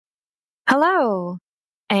Hello,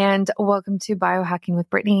 and welcome to Biohacking with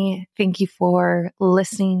Brittany. Thank you for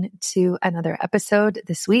listening to another episode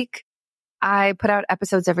this week. I put out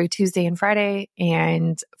episodes every Tuesday and Friday,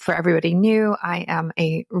 and for everybody new, I am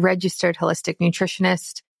a registered holistic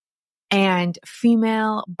nutritionist and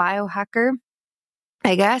female biohacker,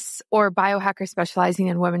 I guess, or biohacker specializing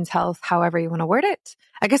in women's health, however you want to word it.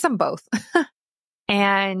 I guess I'm both.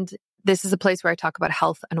 And this is a place where I talk about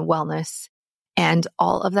health and wellness and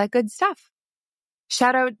all of that good stuff.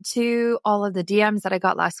 Shout out to all of the DMs that I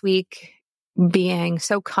got last week, being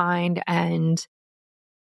so kind and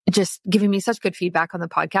just giving me such good feedback on the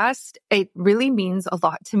podcast. It really means a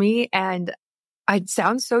lot to me. And it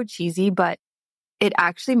sounds so cheesy, but it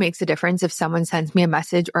actually makes a difference if someone sends me a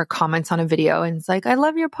message or comments on a video and it's like, I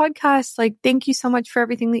love your podcast. Like, thank you so much for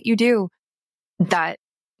everything that you do. That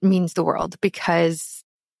means the world because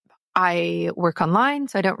I work online,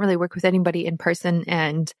 so I don't really work with anybody in person,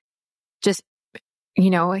 and just,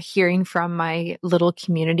 hearing from my little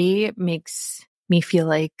community makes me feel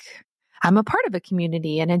like I'm a part of a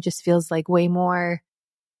community, and it just feels like way more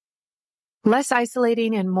less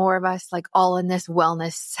isolating and more of us like all in this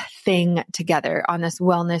wellness thing together on this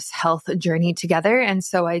wellness health journey together. And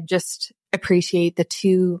so I just appreciate the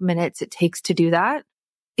 2 minutes it takes to do that.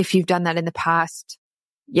 If you've done that in the past,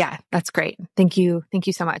 yeah, that's great. Thank you. Thank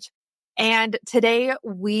you so much. And today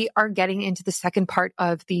we are getting into the second part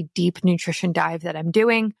of the deep nutrition dive that I'm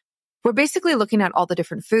doing. We're basically looking at all the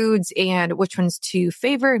different foods and which ones to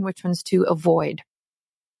favor and which ones to avoid.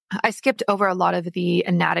 I skipped over a lot of the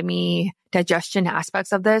anatomy, digestion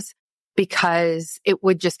aspects of this because it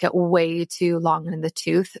would just get way too long in the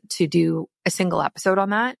tooth to do a single episode on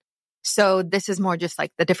that. So this is more just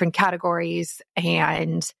like the different categories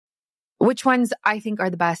and which ones I think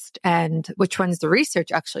are the best and which ones the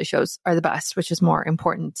research actually shows are the best, which is more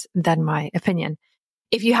important than my opinion.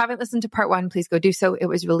 If you haven't listened to part 1, please go do so. It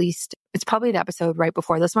was released. It's probably the episode right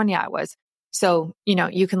before this one. Yeah, it was. So,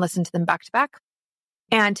 you can listen to them back to back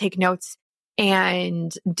and take notes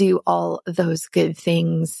and do all those good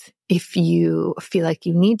things if you feel like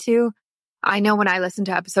you need to. I know when I listen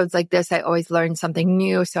to episodes like this, I always learn something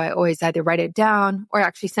new. So I always either write it down or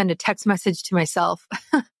actually send a text message to myself.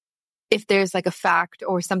 If there's like a fact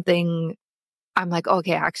or something, I'm like,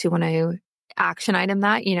 okay, I actually want to action item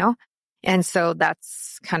that, And so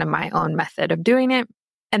that's kind of my own method of doing it.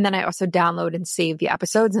 And then I also download and save the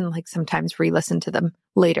episodes and like sometimes re-listen to them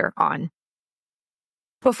later on.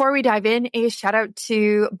 Before we dive in, a shout out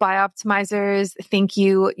to Bioptimizers. Thank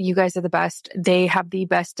you. You guys are the best. They have the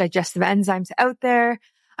best digestive enzymes out there.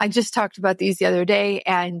 I just talked about these the other day,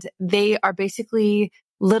 and they are basically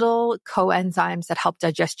little coenzymes that help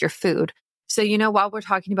digest your food. So, while we're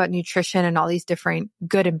talking about nutrition and all these different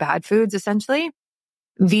good and bad foods, essentially,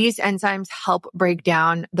 these enzymes help break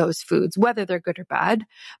down those foods, whether they're good or bad.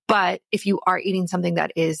 But if you are eating something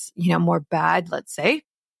that is, more bad, let's say,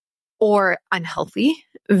 or unhealthy,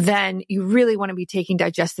 then you really want to be taking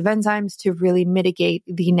digestive enzymes to really mitigate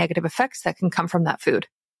the negative effects that can come from that food.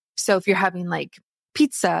 So if you're having like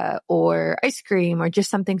pizza or ice cream or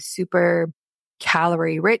just something super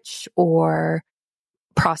calorie rich or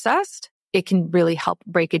processed, it can really help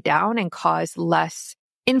break it down and cause less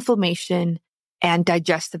inflammation and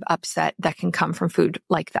digestive upset that can come from food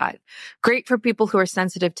like that. Great for people who are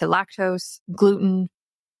sensitive to lactose, gluten,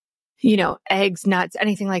 eggs, nuts,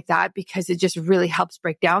 anything like that, because it just really helps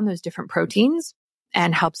break down those different proteins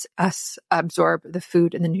and helps us absorb the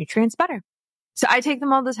food and the nutrients better. So I take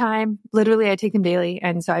them all the time. Literally, I take them daily.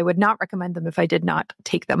 And so I would not recommend them if I did not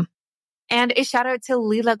take them. And a shout out to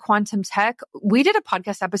Leela Quantum Tech. We did a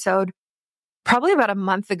podcast episode probably about a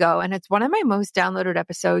month ago, and it's one of my most downloaded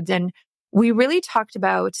episodes. And we really talked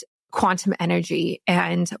about quantum energy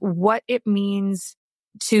and what it means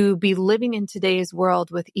to be living in today's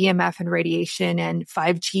world with EMF and radiation and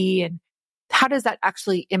 5G, and how does that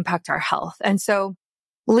actually impact our health? And so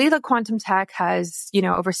Leela Quantum Tech has,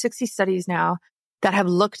 over 60 studies now that have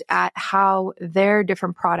looked at how their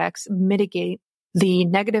different products mitigate the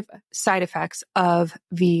negative side effects of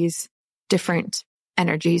these different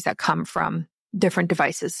energies that come from different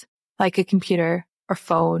devices, like a computer or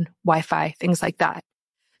phone, Wi-Fi, things like that.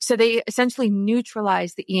 So they essentially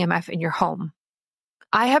neutralize the EMF in your home.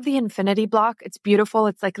 I have the Infinity block. It's beautiful.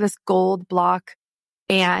 It's like this gold block,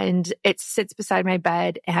 and it sits beside my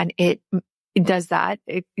bed, and it does that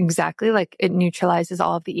exactly. Like it neutralizes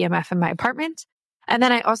all of the EMF in my apartment. And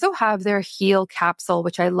then I also have their Heal capsule,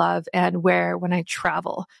 which I love and wear when I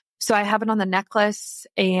travel. So I have it on the necklace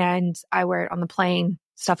and I wear it on the plane,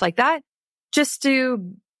 stuff like that, just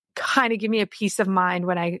to kind of give me a peace of mind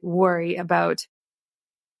when I worry about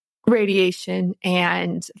radiation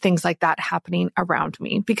and things like that happening around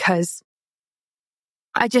me, because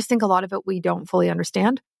I just think a lot of it we don't fully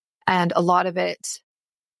understand. And a lot of it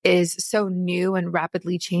is so new and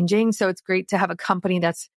rapidly changing. So it's great to have a company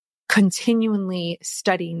that's continually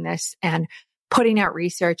studying this and putting out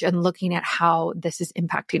research and looking at how this is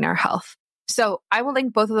impacting our health. So I will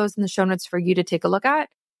link both of those in the show notes for you to take a look at.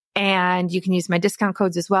 And you can use my discount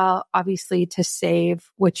codes as well, obviously, to save,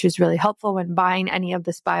 which is really helpful when buying any of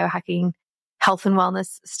this biohacking health and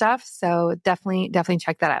wellness stuff. So definitely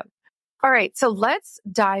check that out. All right, so let's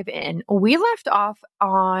dive in. We left off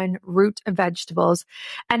on root vegetables,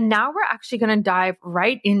 and now we're actually going to dive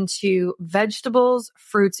right into vegetables,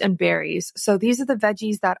 fruits, and berries. So these are the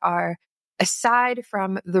veggies that are aside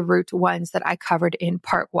from the root ones that I covered in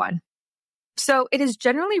part 1. So it is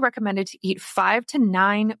generally recommended to eat 5 to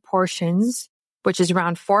 9 portions, which is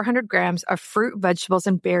around 400 grams of fruit, vegetables,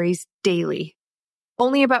 and berries daily.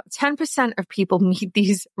 Only about 10% of people meet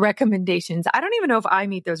these recommendations. I don't even know if I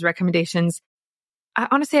meet those recommendations.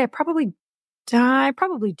 Honestly, I probably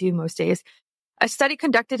do most days. A study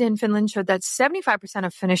conducted in Finland showed that 75%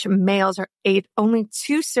 of Finnish males ate only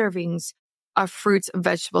 2 servings of fruits,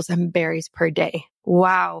 vegetables, and berries per day.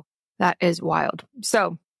 Wow, that is wild.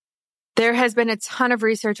 So there has been a ton of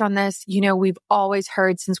research on this. We've always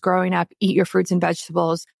heard since growing up, eat your fruits and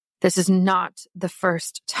vegetables. This is not the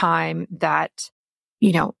first time that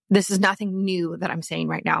this is nothing new that I'm saying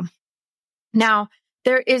right now. Now,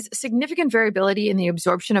 there is significant variability in the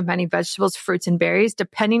absorption of many vegetables, fruits, and berries,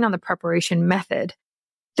 depending on the preparation method.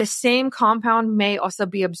 The same compound may also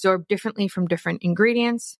be absorbed differently from different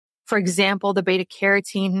ingredients. For example, the beta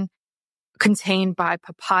carotene contained by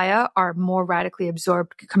papaya are more radically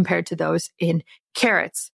absorbed compared to those in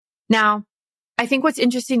carrots. Now, I think what's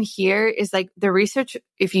interesting here is like the research,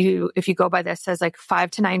 if you go by this, says like 5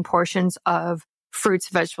 to 9 portions of fruits,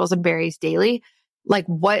 vegetables, and berries daily. Like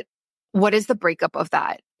what is the breakup of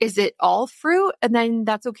that? Is it all fruit and then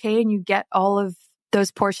that's okay and you get all of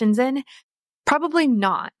those portions in? Probably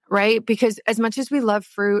not, right? Because as much as we love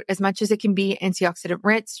fruit, as much as it can be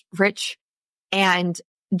antioxidant rich and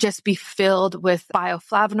just be filled with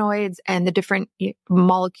bioflavonoids and the different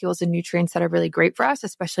molecules and nutrients that are really great for us,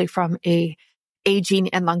 especially from a aging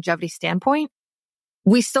and longevity standpoint,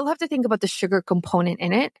 we still have to think about the sugar component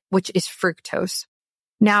in it, which is fructose.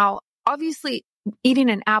 Now, obviously, eating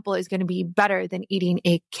an apple is going to be better than eating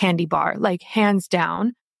a candy bar, like hands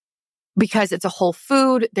down, because it's a whole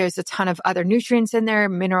food. There's a ton of other nutrients in there,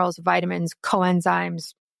 minerals, vitamins,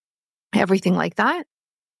 coenzymes, everything like that.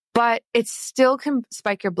 But it still can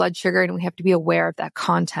spike your blood sugar, and we have to be aware of that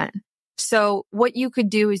content. So what you could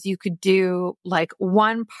do is you could do like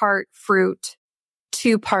 1 part fruit,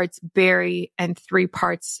 2 parts berry, and 3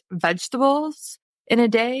 parts vegetables in a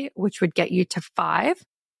day, which would get you to 5.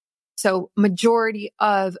 So majority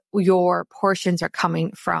of your portions are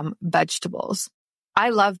coming from vegetables. I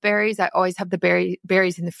love berries. I always have the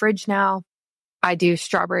berries in the fridge now. I do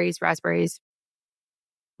strawberries, raspberries,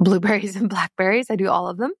 blueberries, and blackberries. I do all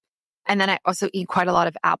of them. And then I also eat quite a lot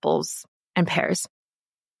of apples and pears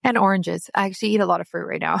and oranges. I actually eat a lot of fruit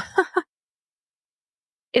right now.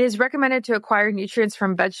 It is recommended to acquire nutrients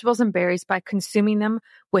from vegetables and berries by consuming them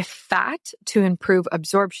with fat to improve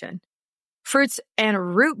absorption. Fruits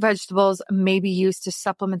and root vegetables may be used to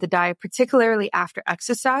supplement the diet, particularly after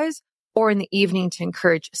exercise or in the evening to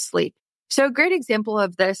encourage sleep. So a great example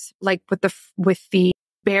of this, like with the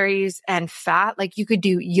berries and fat, like you could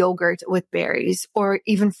do yogurt with berries, or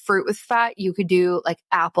even fruit with fat. You could do like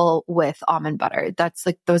apple with almond butter. That's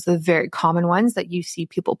like, those are the very common ones that you see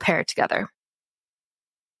people pair together.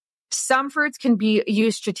 Some fruits can be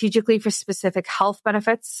used strategically for specific health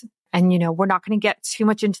benefits. And, we're not going to get too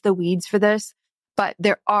much into the weeds for this, but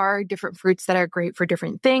there are different fruits that are great for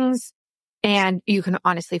different things. And you can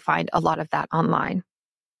honestly find a lot of that online.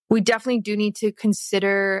 We definitely do need to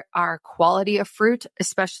consider our quality of fruit,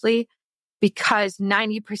 especially because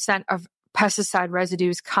 90% of pesticide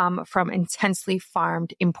residues come from intensely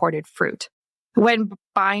farmed imported fruit. When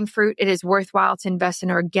buying fruit, it is worthwhile to invest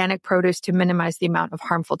in organic produce to minimize the amount of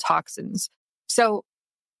harmful toxins. So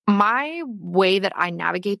my way that I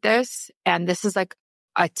navigate this, and this is like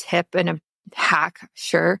a tip and a hack,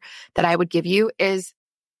 sure, that I would give you, is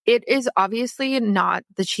it is obviously not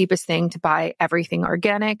the cheapest thing to buy everything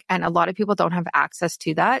organic. And a lot of people don't have access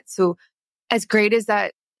to that. So as great as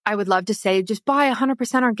that, I would love to say, just buy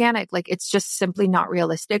 100% organic. Like it's just simply not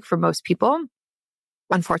realistic for most people,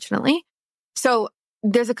 unfortunately. So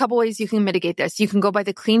there's a couple ways you can mitigate this. You can go by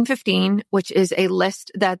the Clean 15, which is a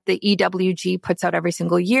list that the EWG puts out every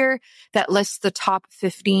single year that lists the top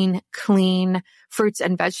 15 clean fruits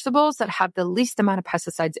and vegetables that have the least amount of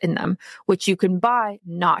pesticides in them, which you can buy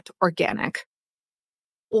not organic.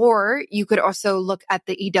 Or you could also look at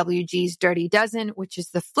the EWG's Dirty Dozen, which is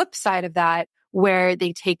the flip side of that, where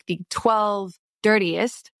they take the 12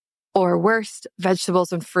 dirtiest or worst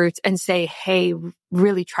vegetables and fruits and say, hey,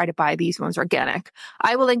 really try to buy these ones organic.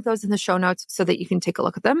 I will link those in the show notes so that you can take a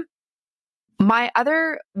look at them. My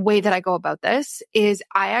other way that I go about this is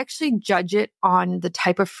I actually judge it on the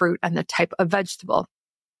type of fruit and the type of vegetable,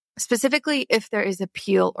 specifically if there is a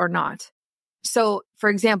peel or not. So for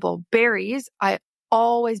example, berries, I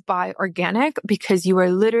always buy organic because you are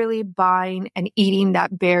literally buying and eating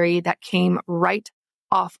that berry that came right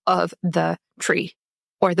off of the tree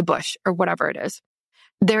or the bush or whatever it is.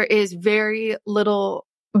 There is very little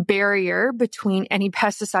barrier between any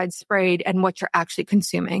pesticide sprayed and what you're actually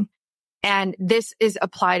consuming. And this is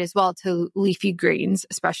applied as well to leafy greens,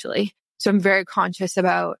 especially. So I'm very conscious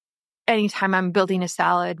about anytime I'm building a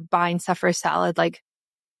salad, buying stuff for a salad, like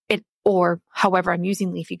it, or however I'm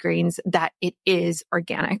using leafy greens, that it is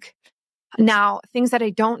organic. Now, things that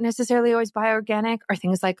I don't necessarily always buy organic are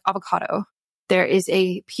things like avocado. There is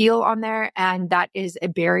a peel on there and that is a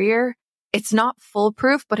barrier. It's not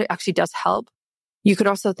foolproof, but it actually does help. You could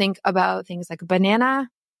also think about things like a banana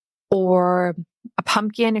or a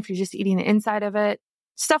pumpkin if you're just eating the inside of it,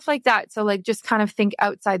 stuff like that. So like just kind of think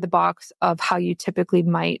outside the box of how you typically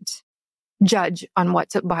might judge on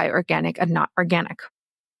what to buy organic and not organic.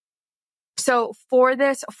 So for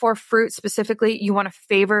this, for fruit specifically, you want to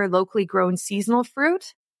favor locally grown seasonal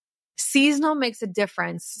fruit. Seasonal makes a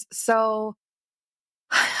difference. So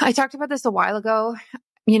I talked about this a while ago.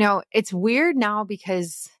 You know, it's weird now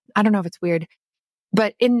because I don't know if it's weird,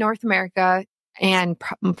 but in North America and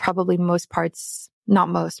probably most parts, not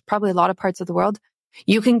most, probably a lot of parts of the world,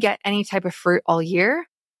 you can get any type of fruit all year,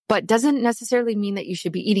 but doesn't necessarily mean that you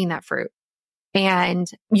should be eating that fruit. And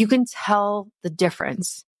you can tell the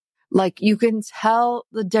difference. Like you can tell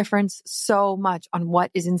the difference so much on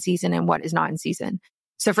what is in season and what is not in season.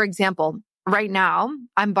 So for example, right now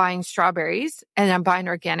I'm buying strawberries and I'm buying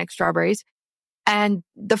organic strawberries and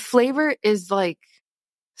the flavor is like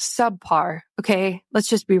subpar. Okay. Let's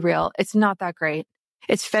just be real. It's not that great.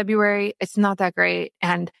 It's February. It's not that great.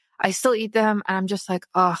 And I still eat them and I'm just like,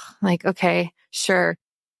 oh, like, okay, sure.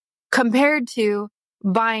 Compared to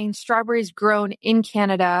buying strawberries grown in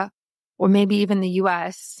Canada or maybe even the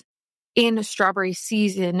US in strawberry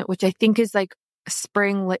season, which I think is like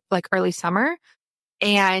spring, like early summer.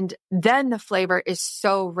 And then the flavor is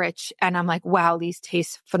so rich. And I'm like, wow, these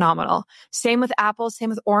taste phenomenal. Same with apples, same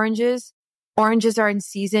with oranges. Oranges are in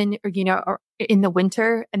season, or, you know, or in the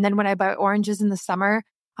winter. And then when I buy oranges in the summer,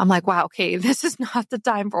 I'm like, wow, okay, this is not the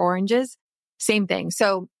time for oranges. Same thing.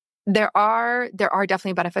 So there are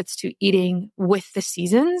definitely benefits to eating with the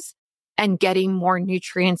seasons and getting more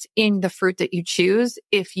nutrients in the fruit that you choose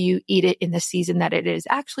if you eat it in the season that it is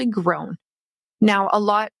actually grown. Now, a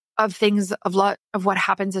lot of what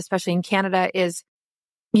happens, especially in Canada, is,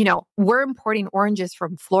 you know, we're importing oranges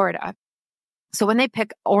from Florida. So when they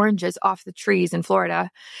pick oranges off the trees in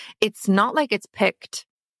Florida, it's not like it's picked,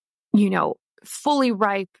 you know, fully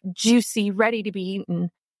ripe, juicy, ready to be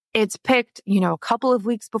eaten. It's picked, you know, a couple of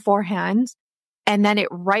weeks beforehand, and then it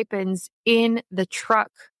ripens in the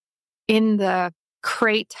truck, in the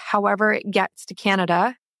crate, however it gets to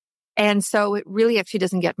Canada. And so it really actually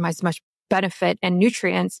doesn't get as much benefit and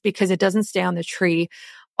nutrients because it doesn't stay on the tree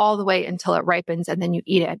all the way until it ripens and then you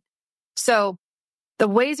eat it. So the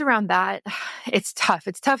ways around that, it's tough.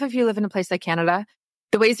 It's tough if you live in a place like Canada.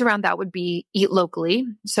 The ways around that would be eat locally.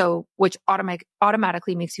 So which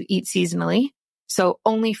automatically makes you eat seasonally. So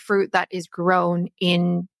only fruit that is grown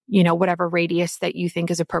in, you know, whatever radius that you think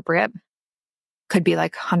is appropriate. Could be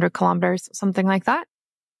like 100 kilometers, something like that.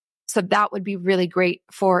 So that would be really great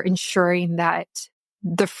for ensuring that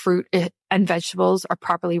the fruit and vegetables are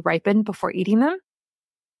properly ripened before eating them.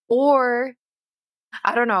 Or,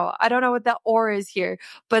 I don't know what that or is here,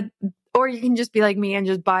 but, or you can just be like me and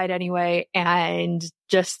just buy it anyway and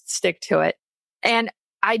just stick to it. And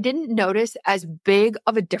I didn't notice as big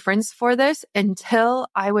of a difference for this until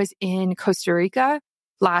I was in Costa Rica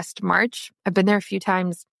last March. I've been there a few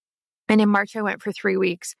times. And in March, I went for 3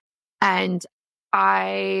 weeks and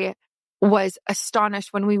I was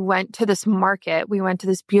astonished when we went to this market. We went to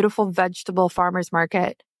this beautiful vegetable farmers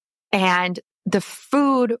market and the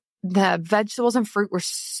food, the vegetables and fruit were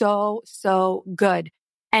so, so good.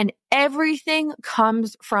 And everything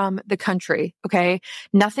comes from the country. Okay.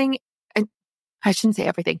 Nothing, I shouldn't say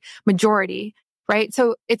everything, majority right?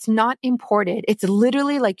 So it's not imported. It's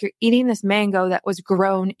literally like you're eating this mango that was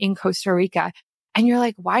grown in Costa Rica. And you're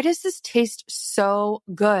like, why does this taste so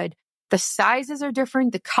good? The sizes are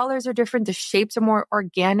different. The colors are different. The shapes are more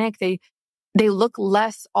organic. They look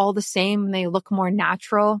less all the same. They look more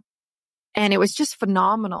natural. And it was just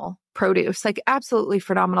phenomenal produce, like absolutely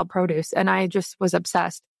phenomenal produce. And I just was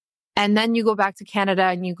obsessed. And then you go back to Canada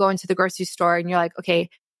and you go into the grocery store and you're like, okay,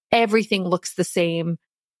 everything looks the same.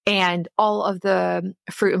 And all of the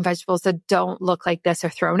fruit and vegetables that don't look like this are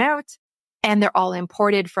thrown out. And they're all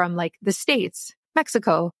imported from like the States,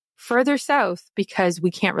 Mexico, further south, because we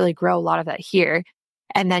can't really grow a lot of that here.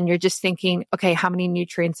 And then you're just thinking, okay, how many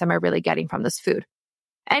nutrients am I really getting from this food?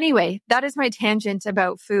 Anyway, that is my tangent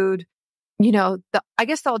about food. I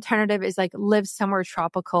guess the alternative is like live somewhere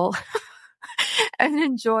tropical and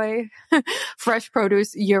enjoy fresh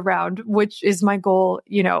produce year round, which is my goal,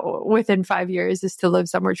 within 5 years is to live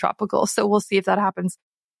somewhere tropical. So we'll see if that happens.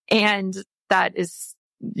 And that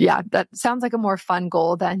sounds like a more fun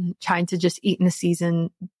goal than trying to just eat in the season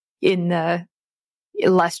in the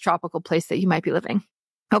less tropical place that you might be living.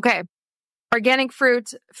 Okay. Organic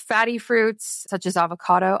fruit, fatty fruits such as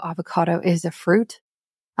avocado. Avocado is a fruit.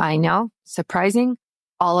 I know, surprising.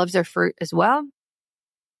 Olives are fruit as well.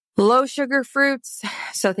 Low sugar fruits.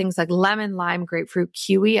 So things like lemon, lime, grapefruit,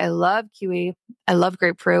 kiwi. I love kiwi. I love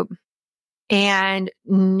grapefruit. And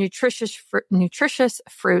nutritious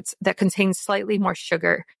fruits that contain slightly more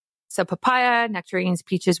sugar. So papaya, nectarines,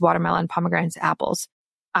 peaches, watermelon, pomegranates, apples.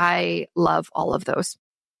 I love all of those.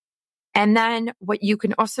 And then what you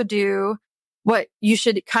can also do, what you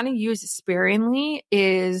should kind of use sparingly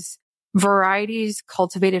is varieties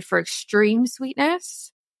cultivated for extreme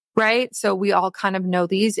sweetness, right? So we all kind of know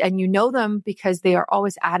these, and you know them because they are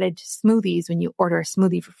always added to smoothies when you order a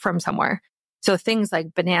smoothie from somewhere. So things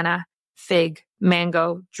like banana, fig,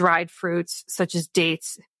 mango, dried fruits such as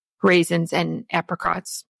dates, raisins, and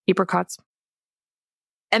apricots.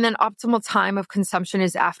 And then optimal time of consumption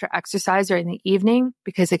is after exercise or in the evening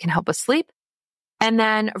because it can help us sleep. And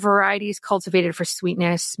then varieties cultivated for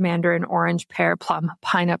sweetness, mandarin, orange, pear, plum,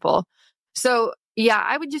 pineapple. So yeah,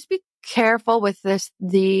 I would just be careful with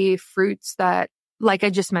the fruits that, like I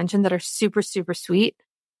just mentioned, that are super, super sweet,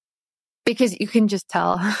 because you can just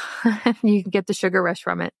tell you can get the sugar rush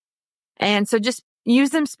from it. And so just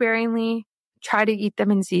use them sparingly, try to eat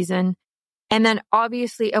them in season. And then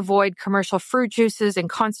obviously avoid commercial fruit juices and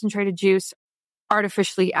concentrated juice,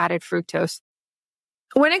 artificially added fructose.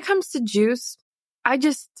 When it comes to juice, I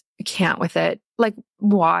just can't with it. Like,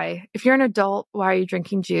 why? If you're an adult, why are you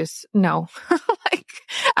drinking juice? No, like,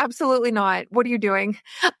 absolutely not. What are you doing?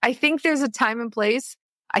 I think there's a time and place.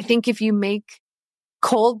 I think if you make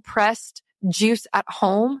cold pressed juice at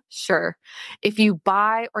home, sure. If you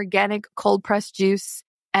buy organic cold pressed juice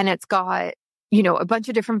and it's got, a bunch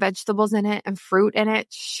of different vegetables in it and fruit in it,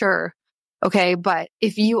 sure. Okay. But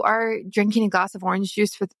if you are drinking a glass of orange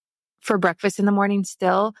juice for breakfast in the morning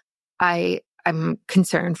still, I'm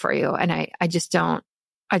concerned for you. And I just don't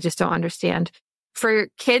understand. For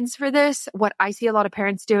kids for this, what I see a lot of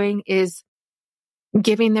parents doing is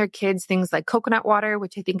giving their kids things like coconut water,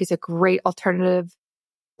 which I think is a great alternative,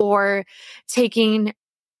 or taking,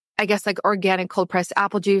 I guess, like organic cold pressed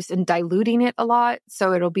apple juice and diluting it a lot.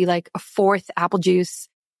 So it'll be like a fourth apple juice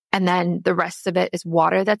and then the rest of it is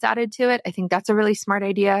water that's added to it. I think that's a really smart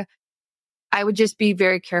idea. I would just be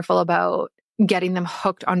very careful about getting them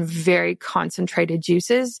hooked on very concentrated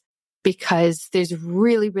juices because there's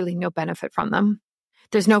really, really no benefit from them.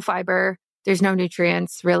 There's no fiber. There's no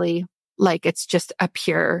nutrients, really. Like, it's just a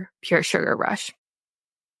pure sugar rush.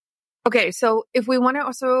 Okay. So if we want to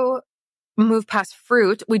also move past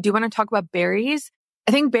fruit, we do want to talk about berries.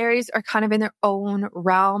 I think berries are kind of in their own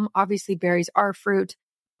realm. Obviously, berries are fruit,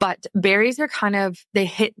 but berries are they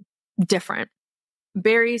hit different.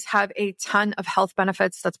 Berries have a ton of health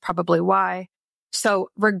benefits. That's probably why. So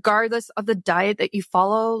regardless of the diet that you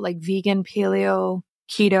follow, like vegan, paleo,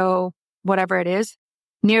 keto, whatever it is,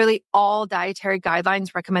 nearly all dietary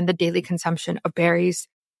guidelines recommend the daily consumption of berries,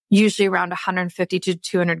 usually around 150 to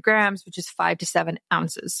 200 grams, which is 5 to 7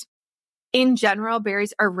 ounces. In general,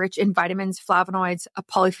 berries are rich in vitamins, flavonoids,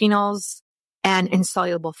 polyphenols, and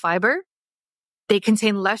insoluble fiber. They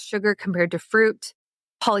contain less sugar compared to fruit.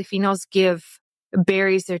 Polyphenols give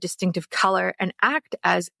berries their distinctive color and act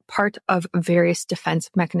as part of various defense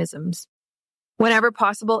mechanisms. Whenever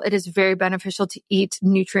possible, it is very beneficial to eat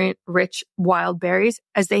nutrient-rich wild berries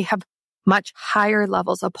as they have much higher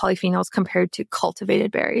levels of polyphenols compared to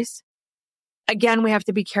cultivated berries. Again, we have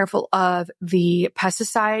to be careful of the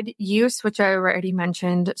pesticide use, which I already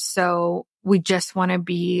mentioned. So we just want to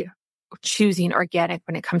be choosing organic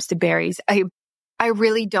when it comes to berries. I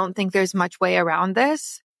really don't think there's much way around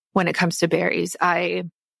this when it comes to berries.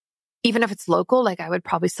 Even if it's local, like I would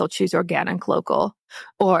probably still choose organic local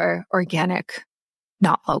or organic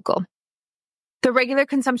not local. The regular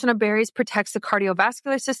consumption of berries protects the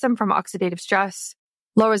cardiovascular system from oxidative stress,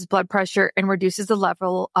 lowers blood pressure, and reduces the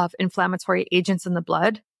level of inflammatory agents in the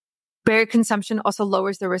blood. Berry consumption also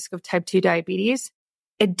lowers the risk of type 2 diabetes.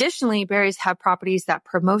 Additionally, berries have properties that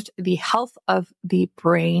promote the health of the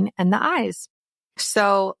brain and the eyes.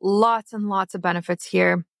 So lots and lots of benefits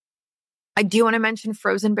here. I do want to mention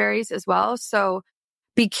frozen berries as well. So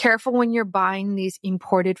be careful when you're buying these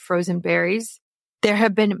imported frozen berries. There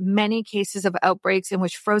have been many cases of outbreaks in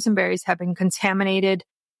which frozen berries have been contaminated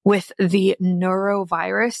with the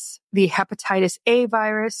norovirus, the hepatitis A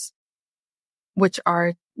virus, which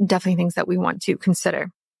are definitely things that we want to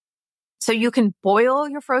consider. So you can boil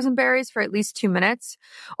your frozen berries for at least 2 minutes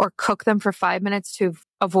or cook them for 5 minutes to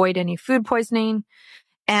avoid any food poisoning.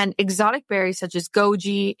 And exotic berries such as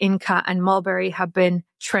goji, Inca, and mulberry have been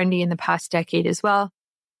trendy in the past decade as well.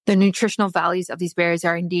 The nutritional values of these berries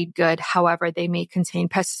are indeed good. However, they may contain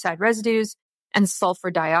pesticide residues and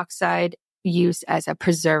sulfur dioxide used as a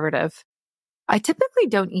preservative. I typically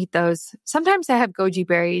don't eat those. Sometimes I have goji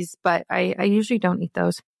berries, but I usually don't eat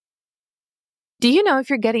those. Do you know if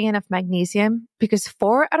you're getting enough magnesium? Because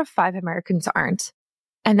 4 out of 5 Americans aren't.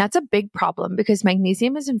 And that's a big problem because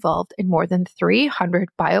magnesium is involved in more than 300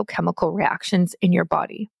 biochemical reactions in your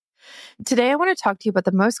body. Today, I want to talk to you about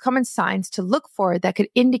the most common signs to look for that could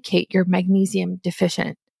indicate you're magnesium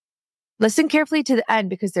deficient. Listen carefully to the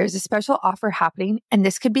end because there's a special offer happening and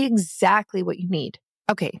this could be exactly what you need.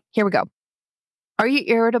 Okay, here we go. Are you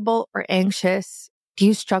irritable or anxious? Do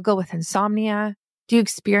you struggle with insomnia? Do you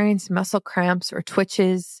experience muscle cramps or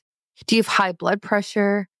twitches? Do you have high blood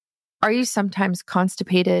pressure? Are you sometimes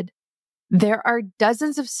constipated? There are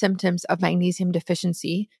dozens of symptoms of magnesium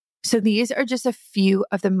deficiency, so these are just a few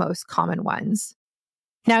of the most common ones.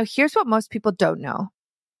 Now, here's what most people don't know.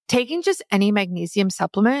 Taking just any magnesium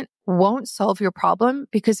supplement won't solve your problem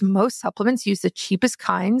because most supplements use the cheapest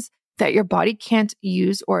kinds that your body can't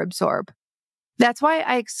use or absorb. That's why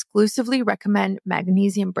I exclusively recommend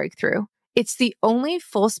Magnesium Breakthrough. It's the only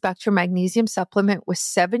full-spectrum magnesium supplement with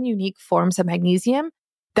 7 unique forms of magnesium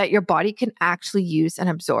that your body can actually use and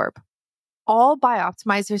absorb. All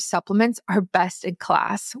Bioptimizer's supplements are best in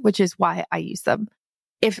class, which is why I use them.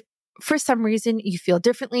 If for some reason you feel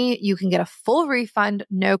differently, you can get a full refund,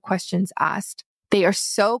 no questions asked. They are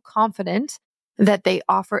so confident that they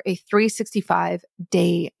offer a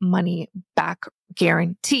 365-day money-back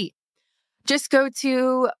guarantee. Just go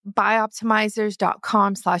to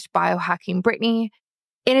bioptimizers.com/biohackingbrittany.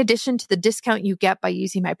 In addition to the discount you get by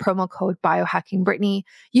using my promo code biohackingbrittany,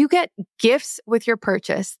 you get gifts with your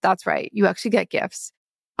purchase. That's right. You actually get gifts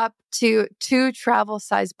up to 2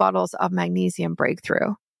 travel-sized bottles of Magnesium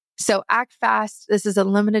Breakthrough. So act fast. This is a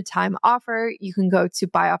limited time offer. You can go to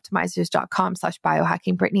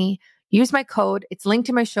bioptimizers.com/biohackingbrittany. Use my code. It's linked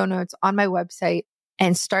in my show notes on my website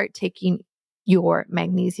and start taking your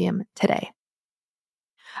magnesium today.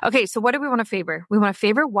 Okay, so what do we want to favor? We want to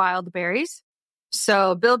favor wild berries.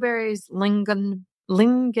 So bilberries, lingonberries,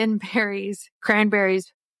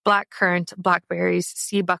 cranberries, blackcurrant, blackberries,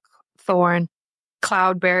 sea buckthorn,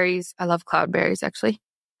 cloudberries. I love cloudberries actually.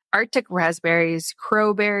 Arctic raspberries,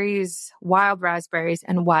 crowberries, wild raspberries,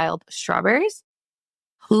 and wild strawberries.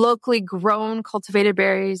 Locally grown cultivated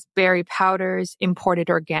berries, berry powders, imported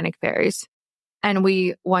organic berries. And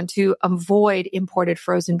we want to avoid imported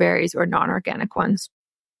frozen berries or non-organic ones.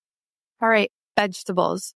 All right,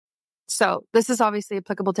 vegetables. So this is obviously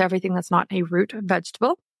applicable to everything that's not a root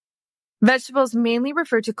vegetable. Vegetables mainly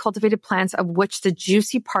refer to cultivated plants of which the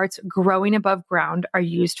juicy parts growing above ground are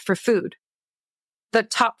used for food. The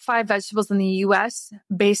top 5 vegetables in the US,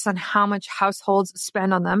 based on how much households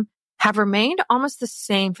spend on them, have remained almost the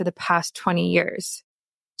same for the past 20 years.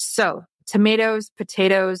 So tomatoes,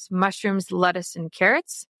 potatoes, mushrooms, lettuce, and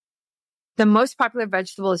carrots. The most popular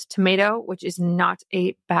vegetable is tomato, which is not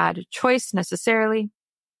a bad choice necessarily.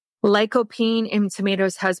 Lycopene in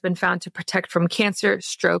tomatoes has been found to protect from cancer,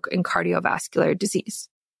 stroke, and cardiovascular disease.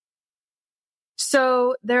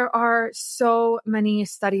 So there are so many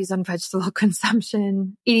studies on vegetable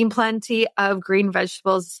consumption. Eating plenty of green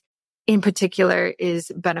vegetables in particular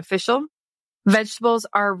is beneficial. Vegetables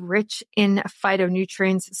are rich in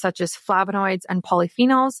phytonutrients such as flavonoids and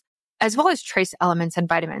polyphenols, as well as trace elements and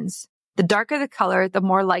vitamins. The darker the color, the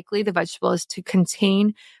more likely the vegetable is to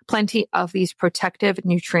contain plenty of these protective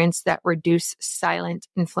nutrients that reduce silent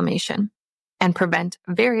inflammation and prevent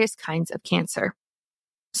various kinds of cancer.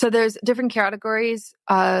 So there's different categories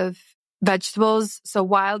of vegetables. So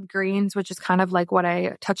wild greens, which is kind of like what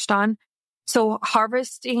I touched on. So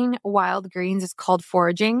harvesting wild greens is called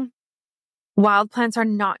foraging. Wild plants are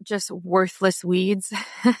not just worthless weeds.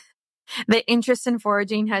 The interest in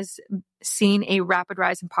foraging has seen a rapid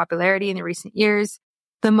rise in popularity in the recent years.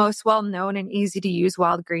 The most well-known and easy to use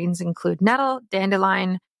wild greens include nettle,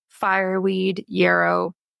 dandelion, fireweed,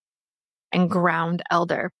 yarrow, and ground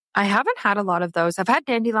elder. I haven't had a lot of those. I've had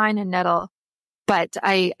dandelion and nettle, but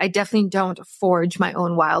I definitely don't forage my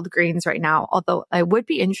own wild greens right now, although I would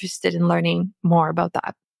be interested in learning more about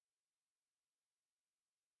that.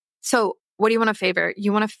 So what do you want to favor?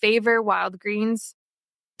 You want to favor wild greens,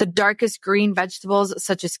 the darkest green vegetables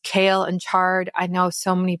such as kale and chard. I know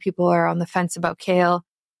so many people are on the fence about kale.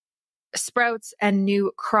 Sprouts and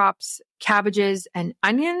new crops, cabbages and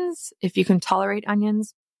onions, if you can tolerate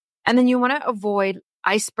onions. And then you want to avoid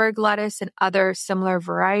iceberg lettuce and other similar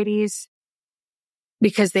varieties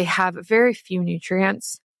because they have very few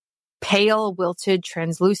nutrients. Pale, wilted,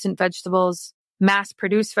 translucent vegetables,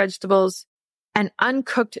 mass-produced vegetables, and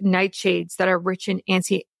uncooked nightshades that are rich in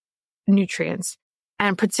anti-nutrients,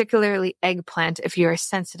 and particularly eggplant if you're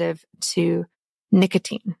sensitive to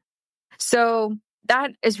nicotine. So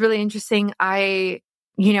that is really interesting. I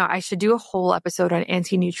should do a whole episode on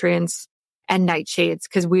anti-nutrients and nightshades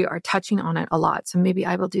because we are touching on it a lot. So maybe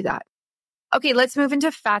I will do that. Okay, let's move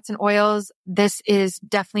into fats and oils. This is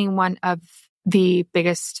definitely one of the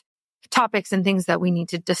biggest topics and things that we need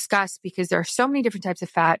to discuss because there are so many different types of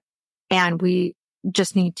fat and we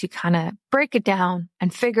just need to kind of break it down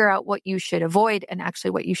and figure out what you should avoid and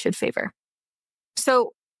actually what you should favor.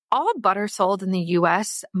 So all butter sold in the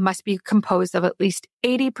US must be composed of at least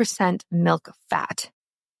 80% milk fat.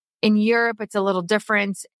 In Europe, it's a little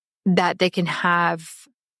different that they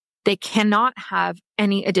cannot have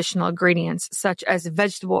any additional ingredients such as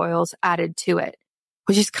vegetable oils added to it,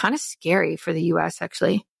 which is kind of scary for the US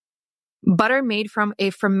actually. Butter made from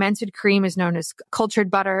a fermented cream is known as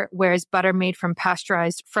cultured butter, whereas butter made from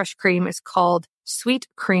pasteurized fresh cream is called sweet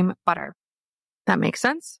cream butter. That makes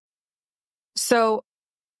sense? So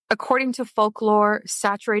according to folklore,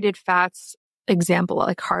 saturated fats, example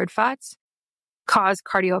like hard fats, cause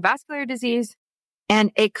cardiovascular disease,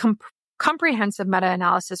 and a comprehensive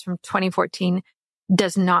meta-analysis from 2014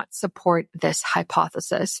 does not support this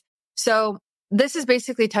hypothesis. So this is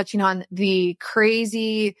basically touching on the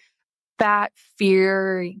crazy fat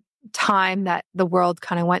fear time that the world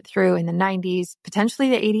kind of went through in the 90s,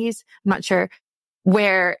 potentially the 80s, I'm not sure,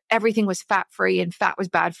 where everything was fat free and fat was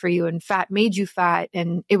bad for you and fat made you fat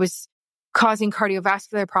and it was causing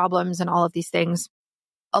cardiovascular problems and all of these things.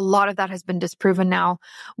 A lot of that has been disproven now.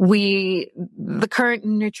 The current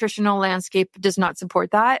nutritional landscape does not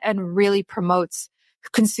support that and really promotes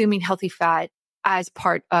consuming healthy fat as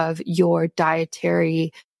part of your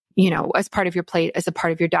dietary, as part of your plate, as a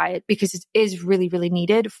part of your diet, because it is really, really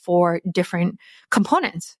needed for different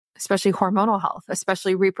components, especially hormonal health,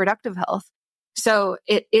 especially reproductive health. So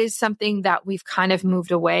it is something that we've kind of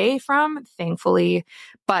moved away from, thankfully,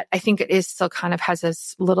 but I think it is still kind of has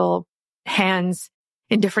its little hands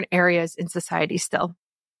in different areas in society still.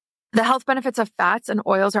 The health benefits of fats and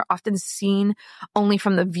oils are often seen only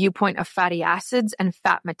from the viewpoint of fatty acids and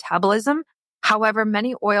fat metabolism. However,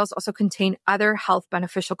 many oils also contain other health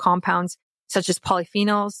beneficial compounds, such as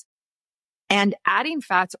polyphenols. And adding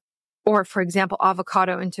fats, or for example,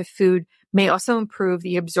 avocado into food may also improve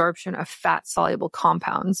the absorption of fat-soluble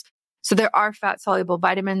compounds. So there are fat-soluble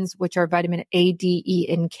vitamins, which are vitamin A, D,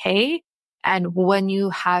 E, and K. And when you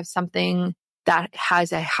have something that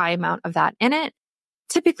has a high amount of that in it,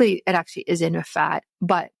 typically it actually is in a fat,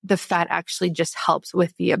 but the fat actually just helps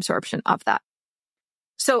with the absorption of that.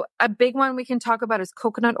 So a big one we can talk about is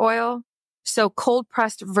coconut oil. So cold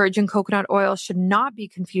pressed virgin coconut oil should not be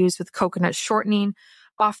confused with coconut shortening,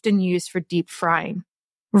 often used for deep frying.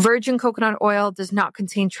 Virgin coconut oil does not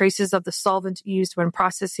contain traces of the solvent used when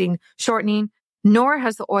processing shortening, nor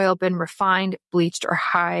has the oil been refined, bleached, or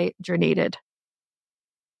hydrogenated.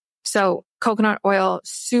 So coconut oil,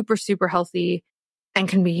 super, super healthy and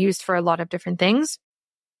can be used for a lot of different things.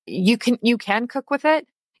 You can cook with it.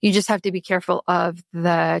 You just have to be careful of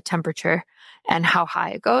the temperature and how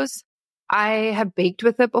high it goes. I have baked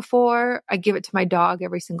with it before. I give it to my dog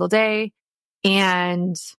every single day.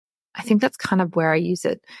 And I think that's kind of where I use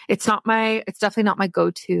it. It's definitely not my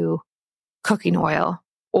go-to cooking oil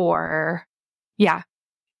or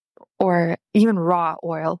even raw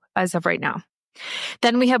oil as of right now.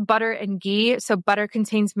 Then we have butter and ghee. So butter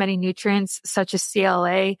contains many nutrients such as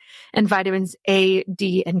CLA and vitamins A,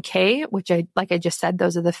 D, and K, which like I just said,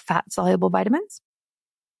 those are the fat-soluble vitamins.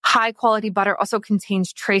 High quality butter also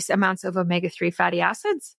contains trace amounts of omega-3 fatty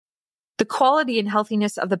acids. The quality and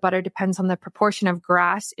healthiness of the butter depends on the proportion of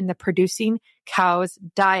grass in the producing cow's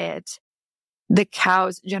diet, the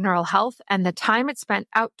cow's general health, and the time it spent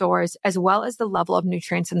outdoors, as well as the level of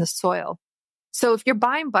nutrients in the soil. So if you're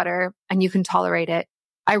buying butter and you can tolerate it,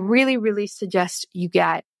 I really, really suggest you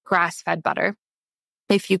get grass-fed butter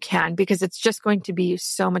if you can, because it's just going to be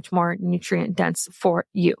so much more nutrient dense for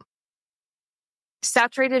you.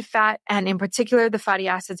 Saturated fat, and in particular the fatty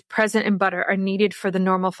acids present in butter, are needed for the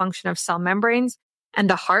normal function of cell membranes and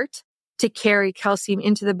the heart to carry calcium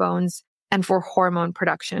into the bones and for hormone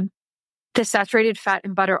production. The saturated fat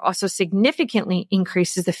in butter also significantly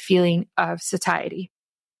increases the feeling of satiety.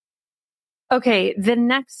 Okay, the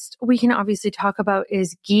next we can obviously talk about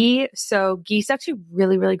is ghee. So ghee is actually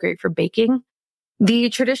really, really great for baking.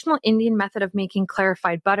 The traditional Indian method of making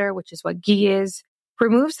clarified butter, which is what ghee is,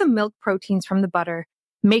 removes the milk proteins from the butter,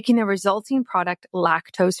 making the resulting product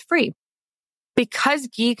lactose-free. Because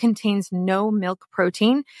ghee contains no milk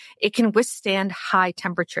protein, it can withstand high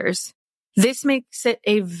temperatures. This makes it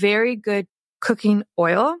a very good cooking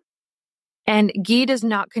oil, and ghee does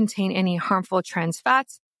not contain any harmful trans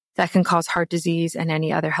fats that can cause heart disease and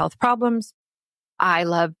any other health problems. I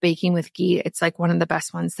love baking with ghee. It's like one of the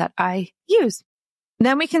best ones that I use.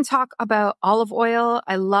 Then we can talk about olive oil.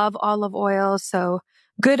 I love olive oil. So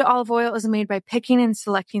good olive oil is made by picking and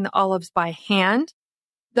selecting the olives by hand.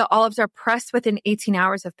 The olives are pressed within 18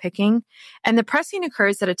 hours of picking, and the pressing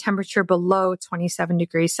occurs at a temperature below 27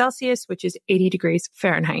 degrees Celsius, which is 80 degrees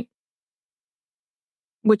Fahrenheit,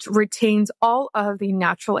 which retains all of the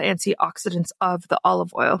natural antioxidants of the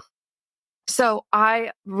olive oil. So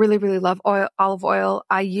I really, really love olive oil.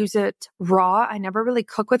 I use it raw. I never really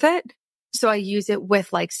cook with it. So I use it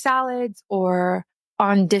with like salads or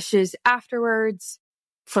on dishes afterwards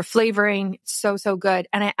for flavoring. So good.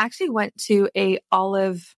 And I actually went to a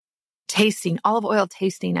olive oil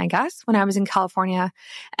tasting, I guess, when I was in California.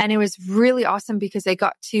 And it was really awesome because I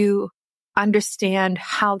got to understand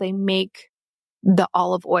how they make the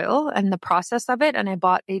olive oil and the process of it. And I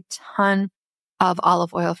bought a ton of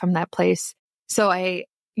olive oil from that place. So a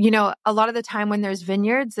lot of the time when there's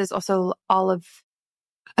vineyards, there's also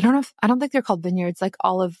I don't think they're called vineyards, like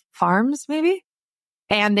olive farms, maybe.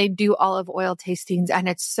 And they do olive oil tastings, and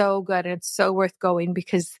it's so good. And it's so worth going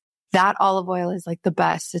because that olive oil is like the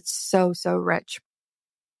best. It's so rich.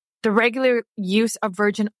 The regular use of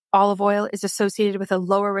virgin olive oil is associated with a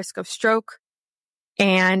lower risk of stroke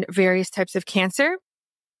and various types of cancer.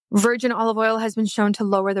 Virgin olive oil has been shown to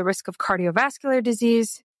lower the risk of cardiovascular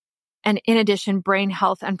disease. And in addition, brain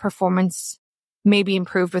health and performance may be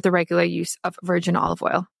improved with the regular use of virgin olive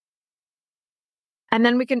oil. And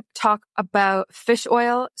then we can talk about fish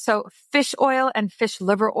oil. So fish oil and fish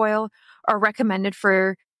liver oil are recommended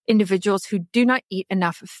for individuals who do not eat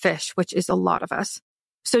enough fish, which is a lot of us.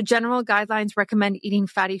 So general guidelines recommend eating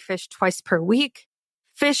fatty fish twice per week.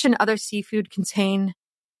 Fish and other seafood contain,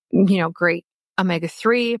 great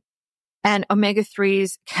omega-3. And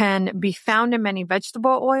omega-3s can be found in many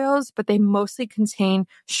vegetable oils, but they mostly contain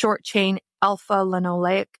short-chain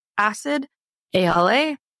alpha-linoleic acid,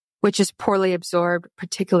 ALA, which is poorly absorbed,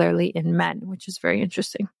 particularly in men, which is very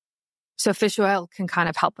interesting. So fish oil can kind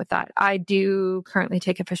of help with that. I do currently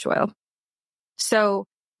take a fish oil. So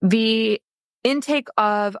the intake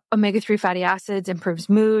of omega-3 fatty acids improves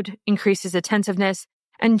mood, increases attentiveness,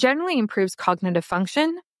 and generally improves cognitive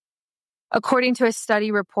function. According to a study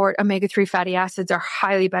report, omega-3 fatty acids are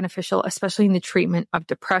highly beneficial, especially in the treatment of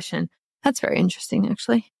depression. That's very interesting,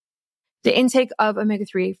 actually. The intake of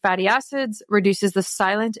omega-3 fatty acids reduces the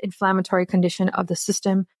silent inflammatory condition of the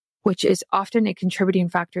system, which is often a contributing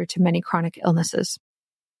factor to many chronic illnesses.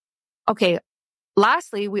 Okay,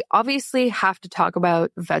 lastly, we obviously have to talk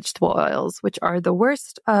about vegetable oils, which are the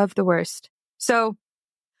worst of the worst. So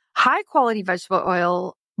high quality vegetable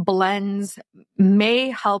oil blends may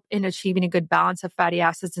help in achieving a good balance of fatty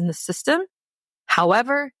acids in the system.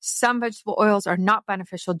 However, some vegetable oils are not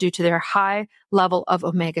beneficial due to their high level of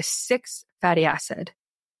omega-6 fatty acid.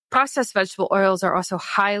 Processed vegetable oils are also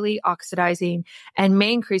highly oxidizing and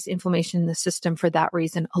may increase inflammation in the system for that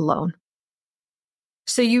reason alone.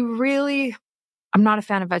 So I'm not a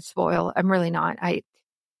fan of vegetable oil. I'm really not.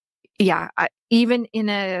 Even in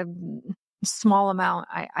a small amount,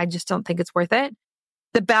 I just don't think it's worth it.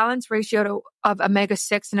 The balance ratio of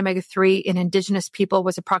omega-6 and omega-3 in indigenous people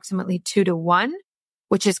was approximately 2-1,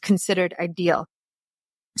 which is considered ideal.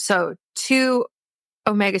 So 2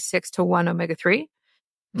 omega-6 to 1 omega-3.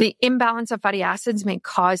 The imbalance of fatty acids may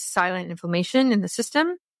cause silent inflammation in the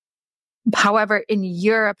system. However, in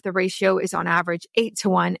Europe, the ratio is on average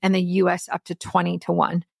 8-1 and the US up to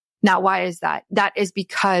 20-1. Now, why is that? That is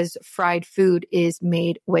because fried food is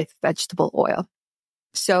made with vegetable oil.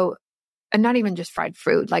 So, and not even just fried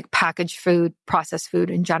food, like packaged food, processed food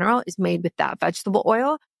in general is made with that vegetable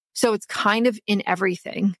oil. So it's kind of in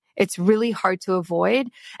everything. It's really hard to avoid.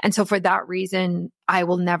 And so for that reason, I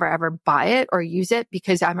will never ever buy it or use it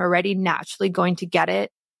because I'm already naturally going to get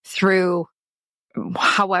it through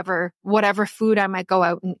whatever food I might go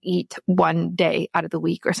out and eat one day out of the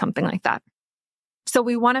week or something like that. So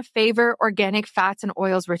we want to favor organic fats and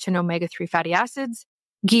oils rich in omega-3 fatty acids,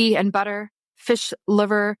 ghee and butter, fish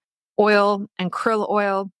liver oil and krill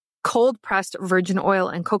oil, cold pressed virgin oil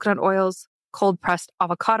and coconut oils, cold pressed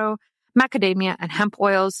avocado, macadamia and hemp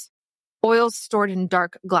oils, oils stored in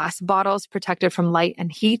dark glass bottles protected from light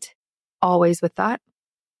and heat, always with that.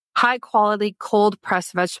 High quality cold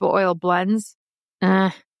pressed vegetable oil blends,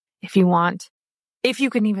 if you want. If you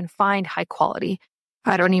can even find high quality,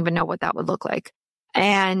 I don't even know what that would look like.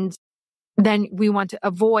 And then we want to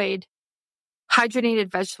avoid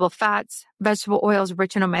hydrogenated vegetable fats, vegetable oils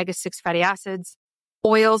rich in omega-6 fatty acids,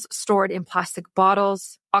 oils stored in plastic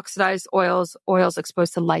bottles, oxidized oils, oils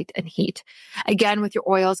exposed to light and heat. Again, with your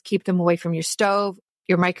oils, keep them away from your stove,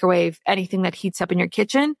 your microwave, anything that heats up in your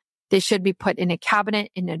kitchen. They should be put in a cabinet,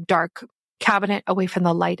 in a dark cabinet away from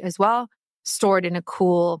the light as well, stored in a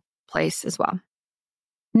cool place as well.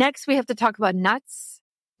 Next, we have to talk about nuts.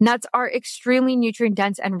 Nuts are extremely nutrient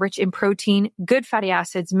dense and rich in protein, good fatty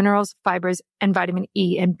acids, minerals, fibers, and vitamin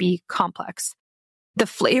E and B complex. The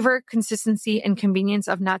flavor, consistency, and convenience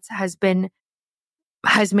of nuts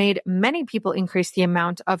has made many people increase the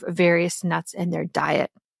amount of various nuts in their diet.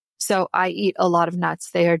 So I eat a lot of nuts.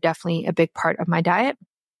 They are definitely a big part of my diet.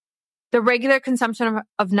 The regular consumption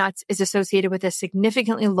of nuts is associated with a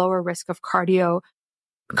significantly lower risk of coronary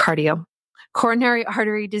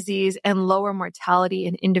artery disease and lower mortality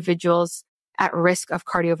in individuals at risk of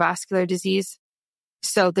cardiovascular disease.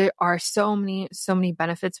 So there are so many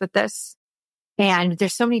benefits with this. And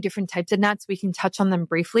there's so many different types of nuts. We can touch on them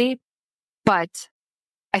briefly, but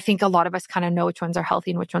I think a lot of us kind of know which ones are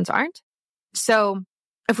healthy and which ones aren't. So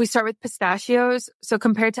if we start with pistachios, so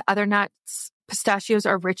compared to other nuts, pistachios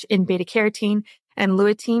are rich in beta carotene and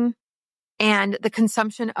lutein. And the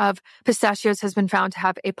consumption of pistachios has been found to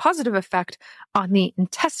have a positive effect on the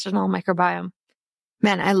intestinal microbiome.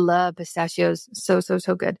 Man, I love pistachios. So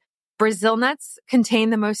good. Brazil nuts contain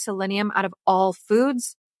the most selenium out of all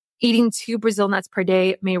foods. Eating 2 Brazil nuts per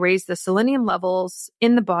day may raise the selenium levels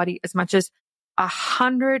in the body as much as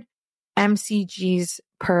 100 mcgs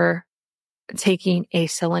per taking a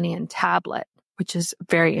selenium tablet, which is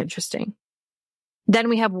very interesting. Then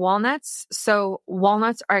we have walnuts. So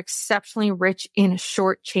walnuts are exceptionally rich in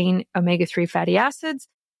short chain omega-3 fatty acids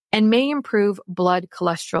and may improve blood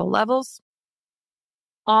cholesterol levels.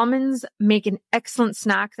 Almonds make an excellent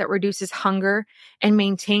snack that reduces hunger and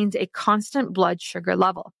maintains a constant blood sugar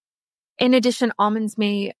level. In addition, almonds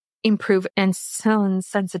may improve insulin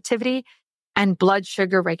sensitivity and blood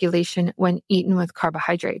sugar regulation when eaten with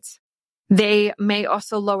carbohydrates. They may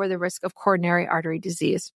also lower the risk of coronary artery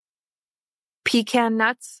disease. Pecan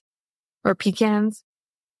nuts or pecans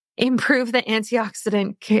improve the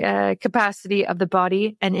antioxidant capacity of the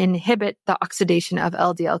body and inhibit the oxidation of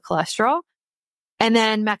LDL cholesterol. And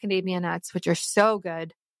then macadamia nuts, which are so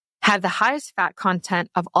good, have the highest fat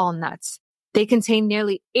content of all nuts. They contain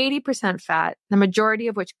nearly 80% fat, the majority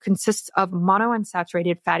of which consists of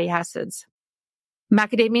monounsaturated fatty acids.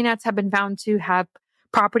 Macadamia nuts have been found to have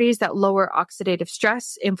properties that lower oxidative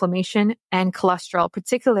stress, inflammation, and cholesterol,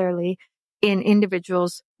 particularly in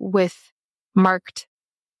individuals with marked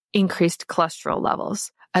increased cholesterol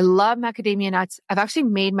levels. I love macadamia nuts. I've actually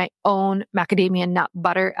made my own macadamia nut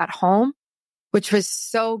butter at home, which was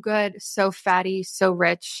so good, so fatty, so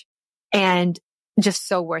rich, and just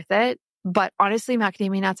so worth it. But honestly,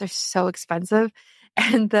 macadamia nuts are so expensive.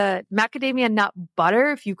 And the macadamia nut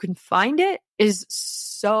butter, if you can find it, is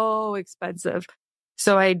so expensive.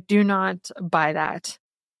 So I do not buy that.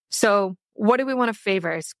 So what do we want to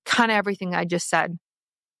favor? It's kind of everything I just said.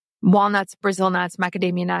 Walnuts, Brazil nuts,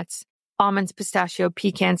 macadamia nuts, almonds, pistachio,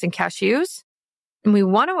 pecans, and cashews. And we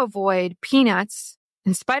want to avoid peanuts.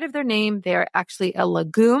 In spite of their name, they are actually a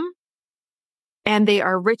legume, and they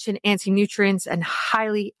are rich in anti-nutrients and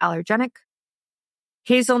highly allergenic.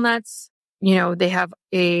 Hazelnuts,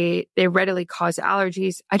 they readily cause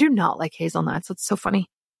allergies. I do not like hazelnuts. That's so funny.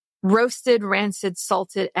 Roasted, rancid,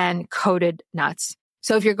 salted, and coated nuts.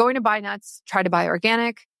 So if you're going to buy nuts, try to buy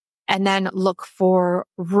organic and then look for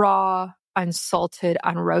raw, unsalted,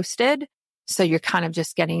 unroasted. So you're kind of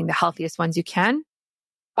just getting the healthiest ones you can.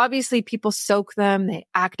 Obviously, people soak them, they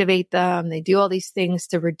activate them, they do all these things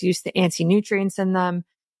to reduce the anti-nutrients in them.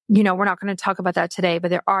 we're not going to talk about that today, but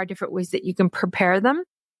there are different ways that you can prepare them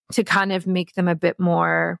to kind of make them a bit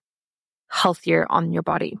more healthier on your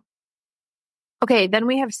body. Okay, then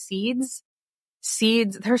we have seeds.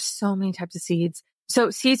 Seeds, there's so many types of seeds. So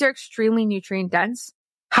seeds are extremely nutrient dense.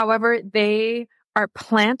 However, they are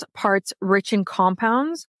plant parts rich in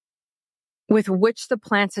compounds with which the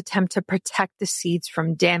plants attempt to protect the seeds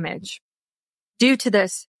from damage. Due to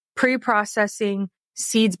this, pre-processing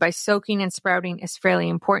seeds by soaking and sprouting is fairly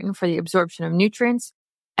important for the absorption of nutrients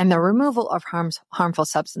and the removal of harmful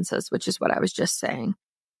substances, which is what I was just saying.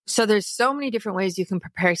 So there's so many different ways you can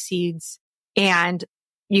prepare seeds, and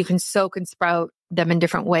you can soak and sprout them in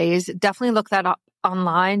different ways. Definitely look that up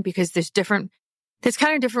online because there's kind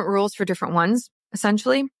of different rules for different ones,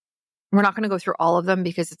 essentially. We're not going to go through all of them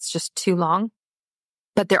because it's just too long,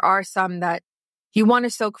 but there are some that you want to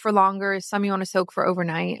soak for longer, some you want to soak for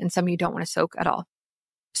overnight, and some you don't want to soak at all.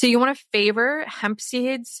 So you want to favor hemp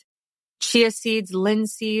seeds, chia seeds,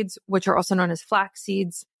 linseeds, which are also known as flax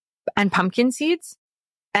seeds, and pumpkin seeds.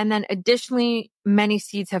 And then additionally, many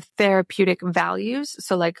seeds have therapeutic values.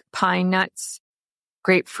 So like pine nuts,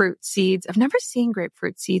 grapefruit seeds. I've never seen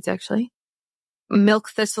grapefruit seeds actually. Milk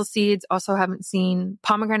thistle seeds also haven't seen.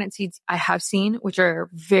 Pomegranate seeds I have seen, which are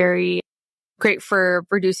very great for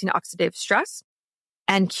reducing oxidative stress.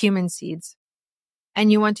 And cumin seeds.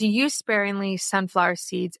 And you want to use sparingly sunflower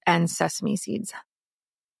seeds and sesame seeds.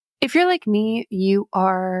 If you're like me, you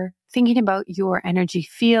are thinking about your energy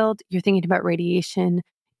field, you're thinking about radiation,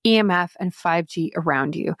 EMF, and 5G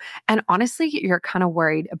around you. And honestly, you're kind of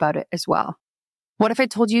worried about it as well. What if I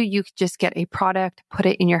told you you could just get a product, put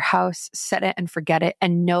it in your house, set it and forget it,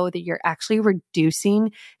 and know that you're actually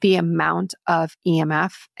reducing the amount of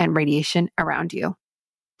EMF and radiation around you?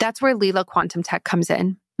 That's where Lila Quantum Tech comes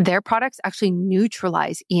in. Their products actually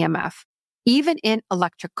neutralize EMF, even in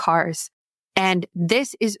electric cars. And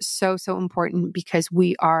this is so, so important because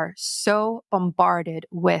we are so bombarded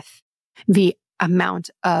with the amount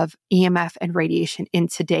of EMF and radiation in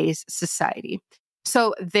today's society.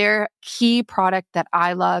 So their key product that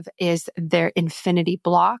I love is their Infinity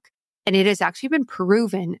Block. And it has actually been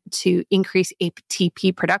proven to increase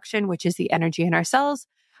ATP production, which is the energy in our cells,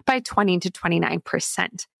 by 20 to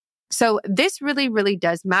 29%. So this really, really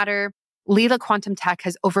does matter. Lila Quantum Tech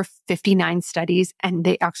has over 59 studies, and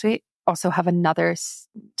they actually also have another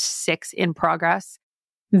 6 in progress.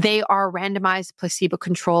 They are randomized,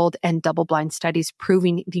 placebo-controlled, and double-blind studies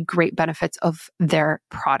proving the great benefits of their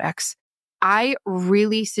products. I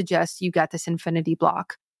really suggest you get this Infinity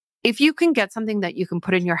Block. If you can get something that you can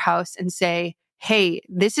put in your house and say, hey,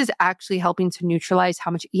 this is actually helping to neutralize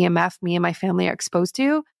how much EMF me and my family are exposed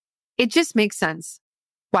to, it just makes sense.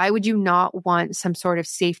 Why would you not want some sort of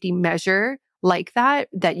safety measure like that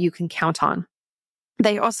you can count on?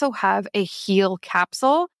 They also have a Heal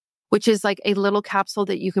capsule, which is like a little capsule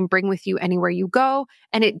that you can bring with you anywhere you go.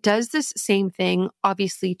 And it does this same thing,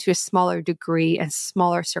 obviously to a smaller degree and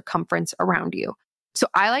smaller circumference around you. So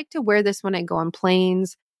I like to wear this when I go on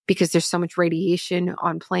planes because there's so much radiation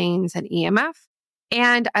on planes and EMF.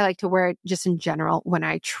 And I like to wear it just in general when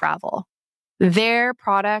I travel. Their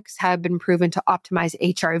products have been proven to optimize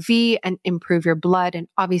HRV and improve your blood and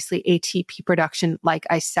obviously ATP production, like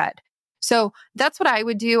I said. So that's what I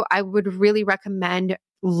would do. I would really recommend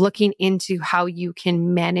looking into how you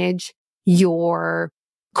can manage your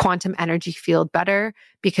quantum energy field better,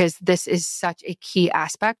 because this is such a key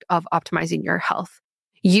aspect of optimizing your health.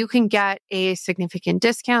 You can get a significant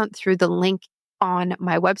discount through the link on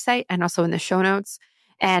my website and also in the show notes.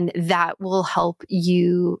 And that will help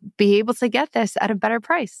you be able to get this at a better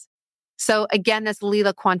price. So again, that's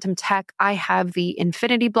Lila Quantum Tech. I have the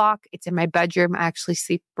Infinity Block. It's in my bedroom. I actually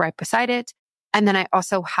sleep right beside it. And then I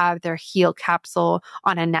also have their Heal capsule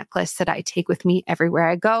on a necklace that I take with me everywhere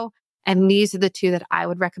I go. And these are the 2 that I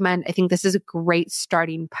would recommend. I think this is a great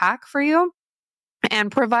starting pack for you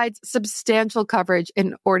and provides substantial coverage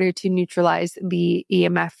in order to neutralize the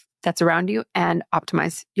EMF that's around you and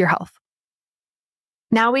optimize your health.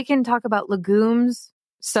 Now we can talk about legumes.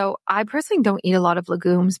 So I personally don't eat a lot of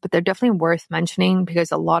legumes, but they're definitely worth mentioning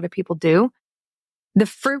because a lot of people do. The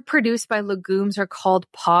fruit produced by legumes are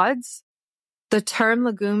called pods. The term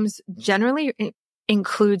legumes generally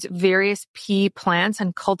includes various pea plants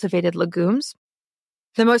and cultivated legumes.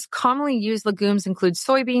 The most commonly used legumes include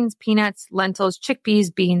soybeans, peanuts, lentils,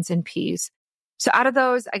 chickpeas, beans, and peas. So out of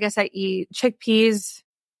those, I guess I eat chickpeas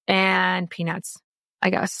and peanuts, I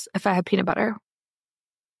guess, if I have peanut butter.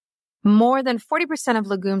 More than 40% of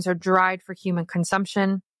legumes are dried for human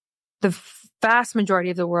consumption. The vast majority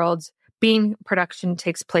of the world's bean production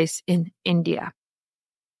takes place in India.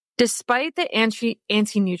 Despite the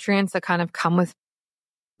anti-nutrients that kind of come with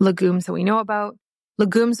legumes that we know about.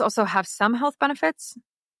 Legumes also have some health benefits.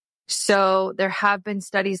 So there have been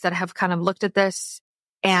studies that have kind of looked at this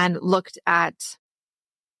and looked at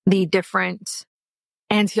the different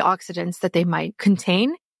antioxidants that they might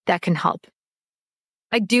contain that can help.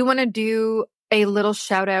 I do want to do a little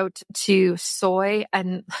shout out to soy,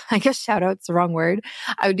 and I guess shout out's the wrong word.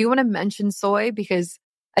 I do want to mention soy because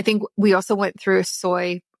I think we also went through a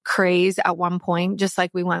soy craze at one point, just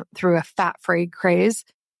like we went through a fat-free craze.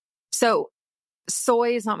 So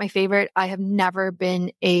soy is not my favorite. I have never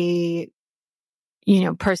been a,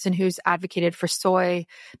 person who's advocated for soy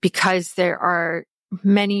because there are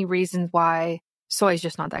many reasons why soy is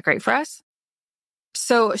just not that great for us.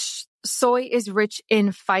 So soy is rich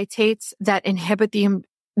in phytates that inhibit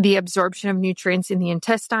the absorption of nutrients in the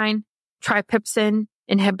intestine. Tryptophan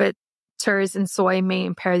inhibitors in soy may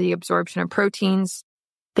impair the absorption of proteins.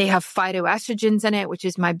 They have phytoestrogens in it, which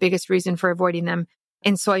is my biggest reason for avoiding them.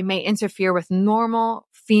 And soy may interfere with normal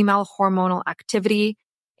female hormonal activity,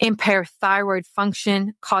 impair thyroid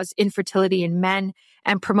function, cause infertility in men,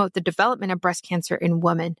 and promote the development of breast cancer in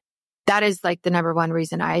women. That is like the number one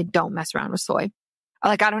reason I don't mess around with soy.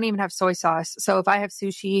 Like I don't even have soy sauce. So if I have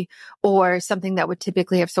sushi or something that would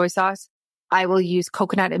typically have soy sauce, I will use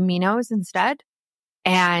coconut aminos instead.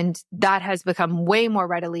 And that has become way more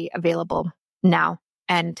readily available now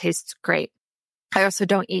and tastes great. I also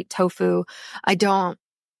don't eat tofu. I don't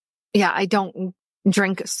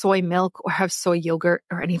drink soy milk or have soy yogurt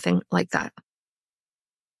or anything like that.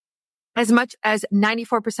 As much as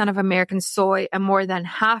 94% of American soy and more than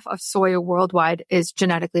half of soy worldwide is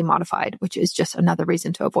genetically modified, which is just another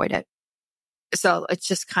reason to avoid it. So it's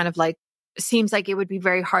just kind of like, seems like it would be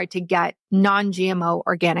very hard to get non-GMO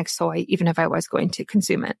organic soy, even if I was going to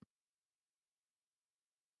consume it.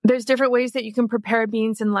 There's different ways that you can prepare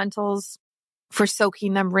beans and lentils for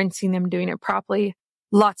soaking them, rinsing them, doing it properly.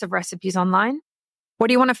 Lots of recipes online. What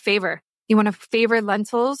do you want to favor? You want to favor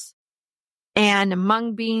lentils and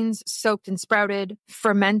mung beans soaked and sprouted,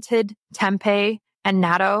 fermented tempeh and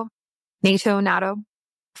natto.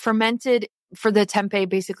 Fermented for the tempeh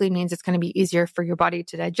basically means it's going to be easier for your body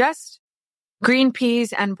to digest. Green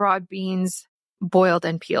peas and broad beans, boiled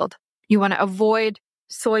and peeled. You want to avoid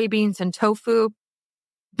soybeans and tofu,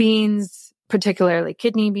 beans, particularly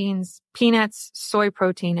kidney beans, peanuts, soy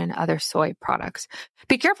protein, and other soy products.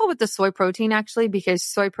 Be careful with the soy protein actually, because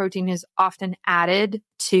soy protein is often added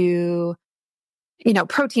to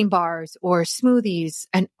protein bars or smoothies,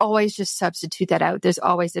 and always just substitute that out. There's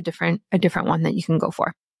always a different one that you can go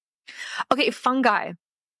for. Okay, fungi.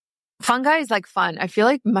 Fungi is like fun. I feel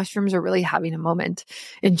like mushrooms are really having a moment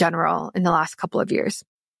in general in the last couple of years.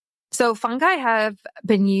 So fungi have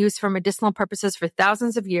been used for medicinal purposes for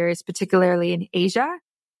thousands of years, particularly in Asia.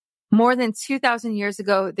 More than 2,000 years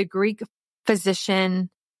ago, the Greek physician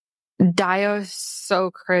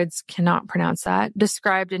Dioscorides, cannot pronounce that,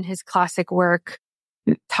 described in his classic work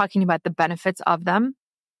talking about the benefits of them.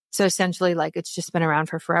 So essentially, like it's just been around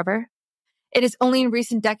for forever. It is only in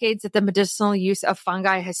recent decades that the medicinal use of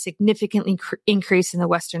fungi has significantly increased in the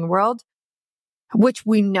Western world, which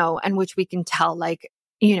we know and which we can tell, like,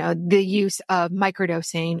 the use of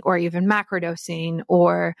microdosing or even macrodosing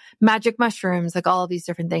or magic mushrooms, like all of these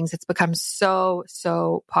different things. It's become so,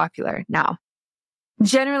 so popular now.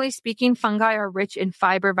 Generally speaking, fungi are rich in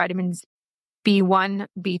fiber, vitamins B1,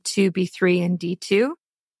 B2, B3, and D2,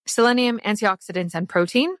 selenium, antioxidants, and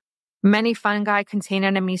protein. Many fungi contain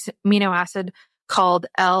an amino acid called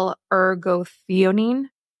L-ergothioneine,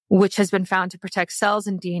 which has been found to protect cells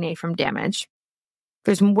and DNA from damage.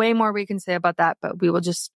 There's way more we can say about that, but we will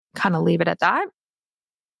just kind of leave it at that.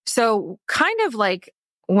 So kind of like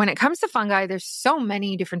when it comes to fungi, there's so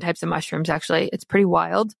many different types of mushrooms, actually. It's pretty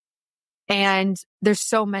wild. And there's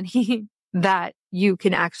so many that you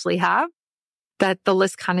can actually have that the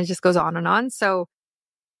list kind of just goes on and on. So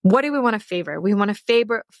what do we want to favor? We want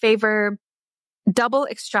to favor double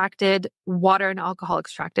extracted, water and alcohol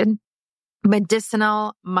extracted,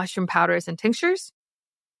 medicinal mushroom powders and tinctures.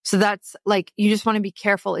 So that's like, you just want to be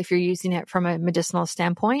careful if you're using it from a medicinal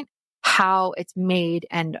standpoint, how it's made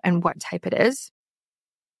and what type it is.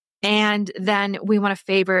 And then we want to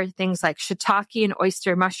favor things like shiitake and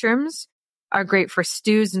oyster mushrooms are great for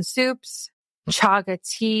stews and soups. Chaga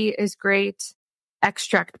tea is great.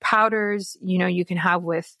 Extract powders, you can have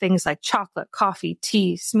with things like chocolate, coffee,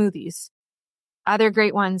 tea, smoothies. Other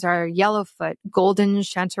great ones are yellowfoot, golden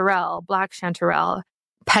chanterelle, black chanterelle,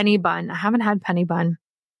 penny bun. I haven't had penny bun.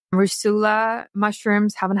 Rusula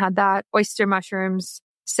mushrooms, haven't had that. Oyster mushrooms,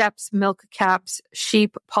 seps, milk caps,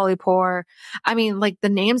 sheep, polypore. I mean, like the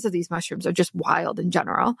names of these mushrooms are just wild in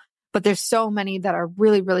general, but there's so many that are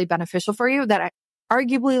really, really beneficial for you that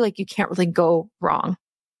arguably like you can't really go wrong.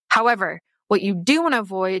 However, what you do want to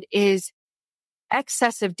avoid is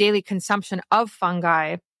excessive daily consumption of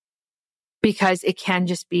fungi because it can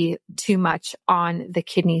just be too much on the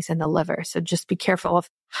kidneys and the liver. So just be careful of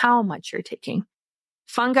how much you're taking.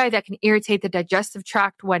 Fungi that can irritate the digestive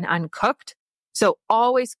tract when uncooked. So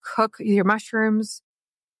always cook your mushrooms.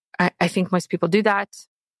 I think most people do that.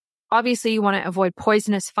 Obviously, you want to avoid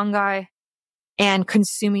poisonous fungi and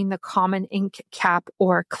consuming the common ink cap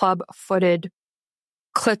or club-footed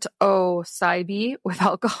Clitocybe with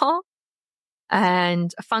alcohol,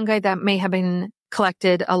 and fungi that may have been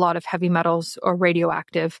collected a lot of heavy metals or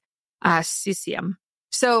radioactive cesium.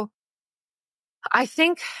 So I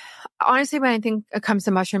think, honestly, when I think it comes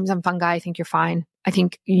to mushrooms and fungi, I think you're fine. I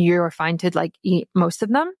think you're fine to like eat most of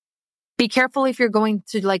them. Be careful if you're going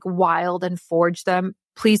to like wild and forage them.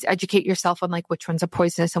 Please educate yourself on like which ones are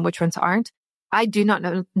poisonous and which ones aren't. I do not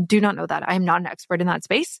know that. I am not an expert in that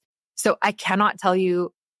space. So I cannot tell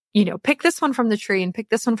you, pick this one from the tree and pick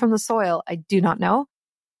this one from the soil. I do not know.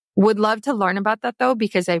 Would love to learn about that though,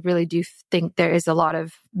 because I really do think there is a lot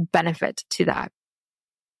of benefit to that.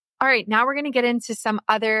 All right, now we're going to get into some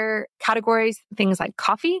other categories, things like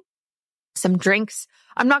coffee, some drinks.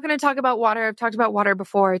 I'm not going to talk about water. I've talked about water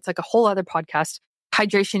before. It's like a whole other podcast.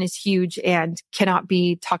 Hydration is huge and cannot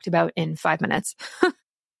be talked about in 5 minutes.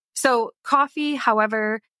 So coffee,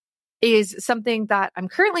 however, is something that I'm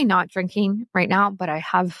currently not drinking right now, but I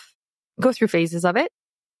go through phases of it.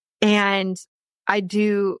 And I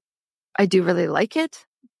do really like it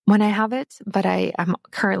when I have it, but I'm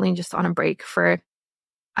currently just on a break for,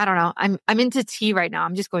 I don't know. I'm into tea right now.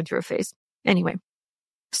 I'm just going through a phase. Anyway.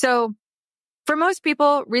 So for most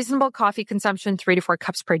people, reasonable coffee consumption, 3 to 4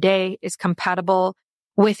 cups per day, is compatible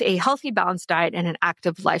with a healthy, balanced diet and an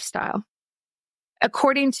active lifestyle.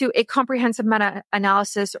 According to a comprehensive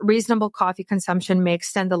meta-analysis, reasonable coffee consumption may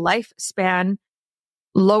extend the lifespan,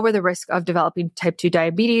 lower the risk of developing type 2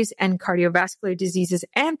 diabetes and cardiovascular diseases,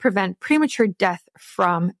 and prevent premature death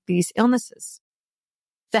from these illnesses.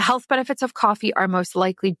 The health benefits of coffee are most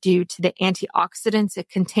likely due to the antioxidants it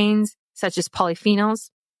contains, such as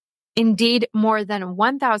polyphenols. Indeed, more than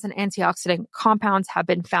 1,000 antioxidant compounds have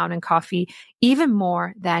been found in coffee, even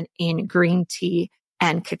more than in green tea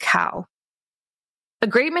and cacao. A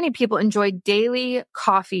great many people enjoy daily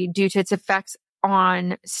coffee due to its effects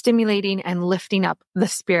on stimulating and lifting up the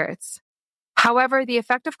spirits. However, the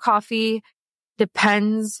effect of coffee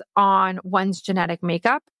depends on one's genetic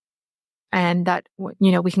makeup, and that,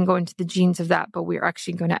 we can go into the genes of that, but we're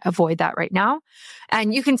actually going to avoid that right now.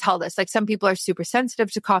 And you can tell this, like some people are super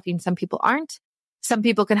sensitive to coffee and some people aren't. Some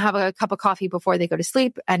people can have a cup of coffee before they go to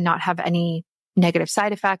sleep and not have any negative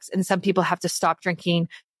side effects. And some people have to stop drinking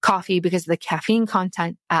coffee because of the caffeine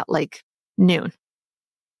content at like noon.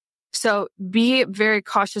 So be very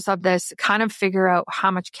cautious of this, kind of figure out how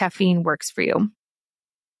much caffeine works for you.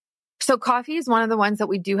 So coffee is one of the ones that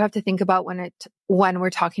we do have to think about when we're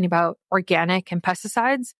talking about organic and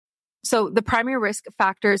pesticides. So the primary risk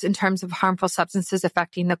factors in terms of harmful substances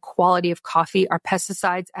affecting the quality of coffee are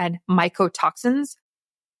pesticides and mycotoxins.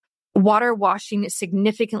 Water washing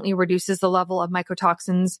significantly reduces the level of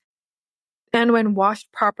mycotoxins. And when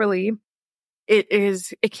washed properly,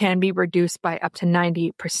 it can be reduced by up to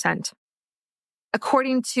 90%.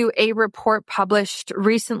 According to a report published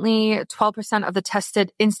recently, 12% of the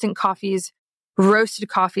tested instant coffees, roasted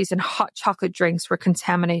coffees, and hot chocolate drinks were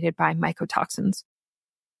contaminated by mycotoxins.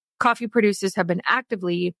 Coffee producers have been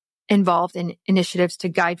actively involved in initiatives to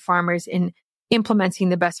guide farmers in implementing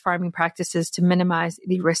the best farming practices to minimize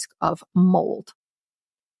the risk of mold.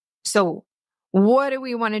 So what do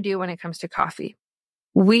we want to do when it comes to coffee?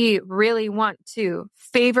 We really want to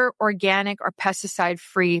favor organic or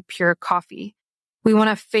pesticide-free pure coffee. We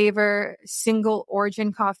want to favor single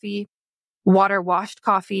origin coffee, water washed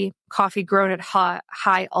coffee, coffee grown at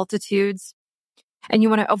high altitudes. And you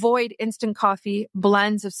want to avoid instant coffee,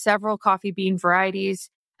 blends of several coffee bean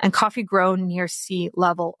varieties, and coffee grown near sea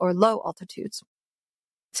level or low altitudes.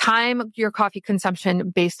 Time your coffee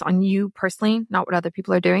consumption based on you personally, not what other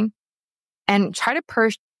people are doing. And try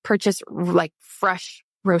to purchase like fresh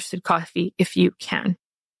roasted coffee if you can.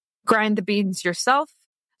 Grind the beans yourself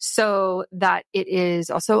so that it is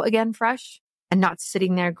also, again, fresh and not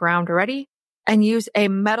sitting there ground already. And use a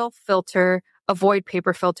metal filter. Avoid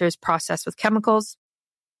paper filters processed with chemicals.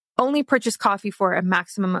 Only purchase coffee for a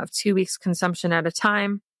maximum of 2 weeks consumption at a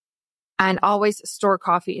time. And always store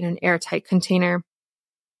coffee in an airtight container.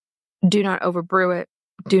 Do not overbrew it.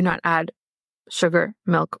 Do not add sugar,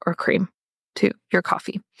 milk, or cream to your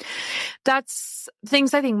coffee. That's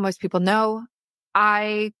things I think most people know.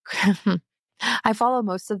 I follow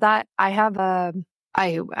most of that. I have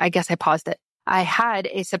I guess I paused it. I had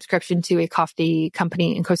a subscription to a coffee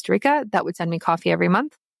company in Costa Rica that would send me coffee every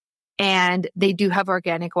month. And they do have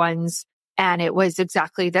organic ones. And it was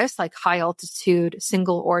exactly this, like high altitude,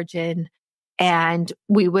 single origin. And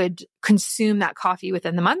we would consume that coffee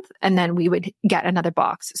within the month, and then we would get another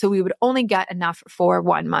box. So we would only get enough for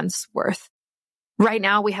 1 month's worth. Right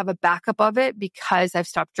now we have a backup of it because I've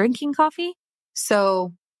stopped drinking coffee.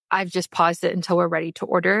 So I've just paused it until we're ready to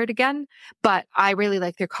order it again. But I really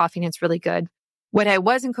like their coffee and it's really good. When I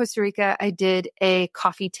was in Costa Rica, I did a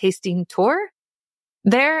coffee tasting tour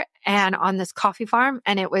there and on this coffee farm.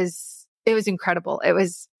 And it was incredible. It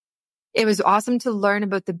was awesome to learn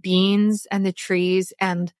about the beans and the trees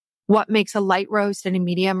and what makes a light roast and a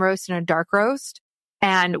medium roast and a dark roast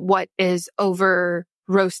and what is over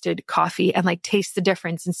roasted coffee and like taste the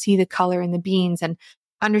difference and see the color in the beans and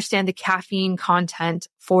understand the caffeine content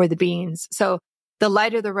for the beans. So the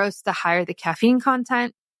lighter the roast, the higher the caffeine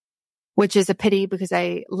content, which is a pity because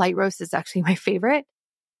light roast is actually my favorite.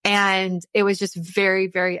 And it was just very,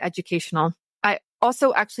 very educational. I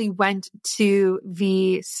also actually went to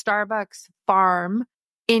the Starbucks farm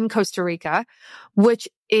in Costa Rica, which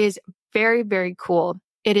is very, very cool.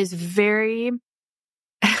 It is very,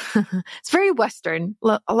 it's very Western,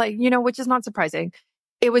 like, which is not surprising.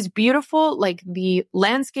 It was beautiful. Like the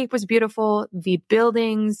landscape was beautiful. The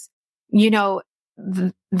buildings, the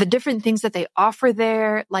different things that they offer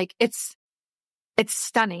there, like it's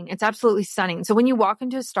stunning. It's absolutely stunning. So when you walk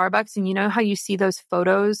into a Starbucks and you know how you see those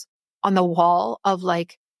photos on the wall of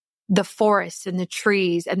like the forests and the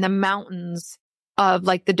trees and the mountains of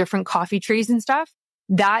like the different coffee trees and stuff,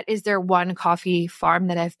 that is their one coffee farm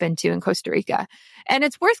that I've been to in Costa Rica. And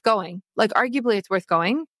it's worth going. Like arguably it's worth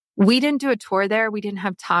going. We didn't do a tour there. We didn't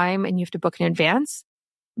have time and you have to book in advance.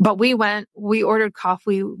 But we went, we ordered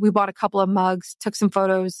coffee. We bought a couple of mugs, took some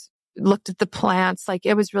photos, looked at the plants. Like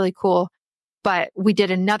it was really cool. But we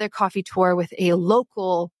did another coffee tour with a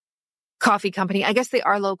local coffee company. I guess they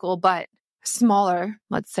are local, but smaller,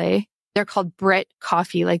 let's say. They're called Brit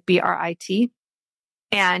Coffee, like BRIT.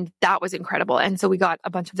 And that was incredible. And so we got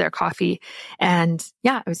a bunch of their coffee. And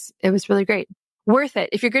yeah, it was really great. Worth it.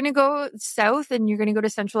 If you're going to go south and you're going to go to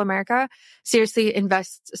Central America, seriously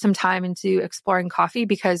invest some time into exploring coffee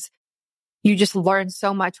because you just learn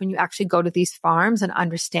so much when you actually go to these farms and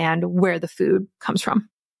understand where the food comes from.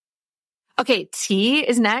 Okay, tea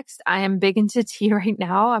is next. I am big into tea right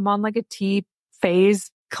now. I'm on like a tea phase,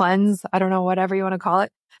 cleanse. I don't know, whatever you want to call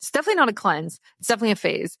it. It's definitely not a cleanse. It's definitely a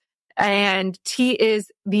phase. And tea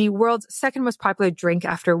is the world's second most popular drink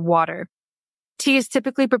after water. Tea is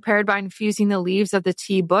typically prepared by infusing the leaves of the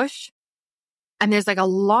tea bush. And there's like a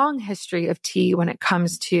long history of tea when it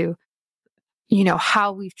comes to,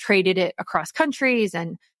 how we've traded it across countries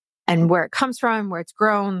and where it comes from, where it's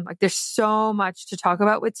grown. Like there's so much to talk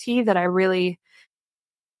about with tea that I really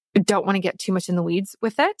don't want to get too much in the weeds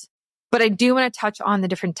with it. But I do want to touch on the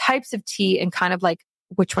different types of tea and kind of like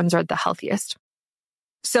which ones are the healthiest.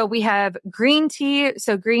 So we have green tea.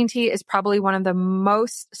 So green tea is probably one of the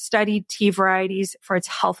most studied tea varieties for its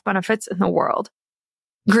health benefits in the world.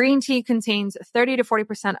 Green tea contains 30 to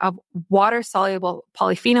 40% of water-soluble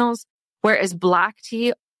polyphenols, whereas black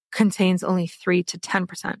tea contains only 3 to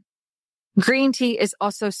 10%. Green tea is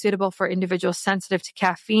also suitable for individuals sensitive to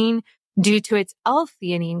caffeine due to its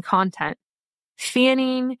L-theanine content.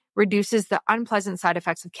 Theanine reduces the unpleasant side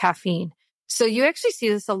effects of caffeine. So you actually see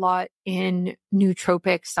this a lot in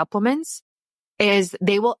nootropic supplements, is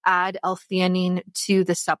they will add L-theanine to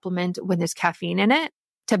the supplement when there's caffeine in it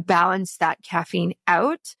to balance that caffeine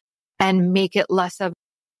out and make it less of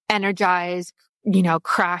energize,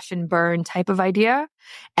 crash and burn type of idea.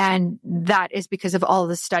 And that is because of all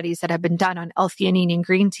the studies that have been done on L-theanine in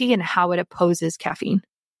green tea and how it opposes caffeine.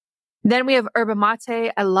 Then we have yerba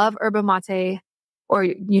mate. I love yerba mate, or,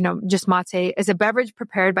 just mate, is a beverage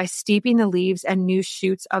prepared by steeping the leaves and new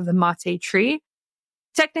shoots of the mate tree.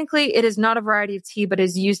 Technically, it is not a variety of tea, but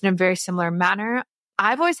is used in a very similar manner.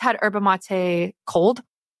 I've always had yerba mate cold.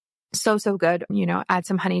 So good. Add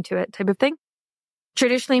some honey to it type of thing.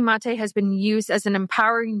 Traditionally, mate has been used as an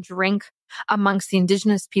empowering drink amongst the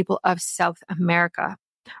indigenous people of South America.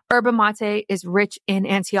 Yerba mate is rich in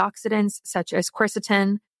antioxidants such as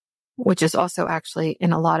quercetin, which is also actually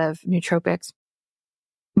in a lot of nootropics,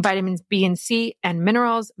 vitamins B and C, and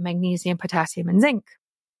minerals, magnesium, potassium, and zinc.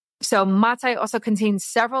 So mate also contains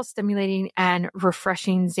several stimulating and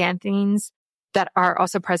refreshing xanthines that are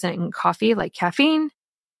also present in coffee, like caffeine,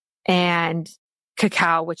 and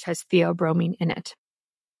cacao, which has theobromine in it.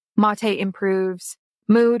 Mate improves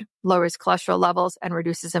mood, lowers cholesterol levels, and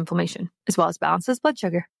reduces inflammation, as well as balances blood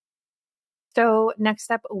sugar. So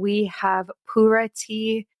next up, we have Pura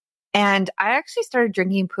tea. And I actually started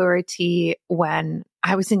drinking Pura tea when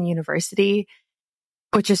I was in university,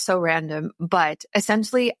 which is so random. But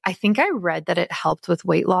essentially, I think I read that it helped with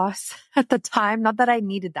weight loss at the time. Not that I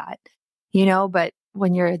needed that, but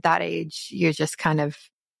when you're at that age, you're just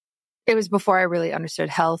it was before I really understood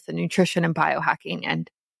health and nutrition and biohacking and,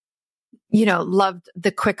 loved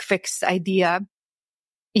the quick fix idea,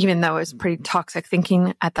 even though it was pretty toxic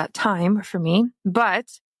thinking at that time for me. But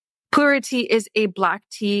Pura tea is a black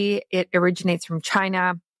tea. It originates from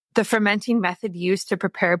China. The fermenting method used to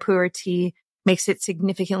prepare Pura tea makes it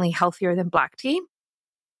significantly healthier than black tea.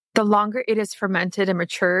 The longer it is fermented and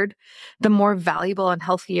matured, the more valuable and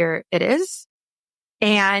healthier it is.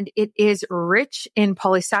 And it is rich in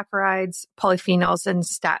polysaccharides, polyphenols, and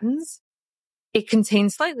statins. It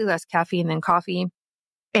contains slightly less caffeine than coffee.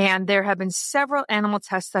 And there have been several animal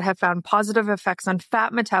tests that have found positive effects on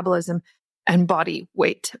fat metabolism and body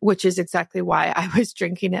weight, which is exactly why I was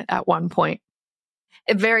drinking it at one point.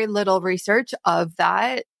 Very little research of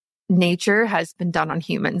that nature has been done on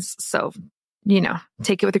humans. So,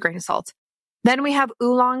 take it with a grain of salt. Then we have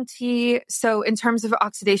oolong tea. So in terms of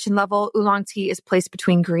oxidation level, oolong tea is placed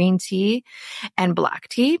between green tea and black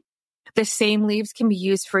tea. The same leaves can be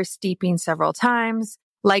used for steeping several times.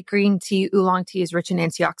 Like green tea, oolong tea is rich in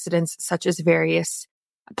antioxidants such as various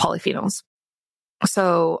polyphenols.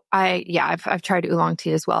 So I've tried oolong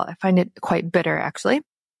tea as well. I find it quite bitter, actually.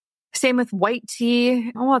 Same with white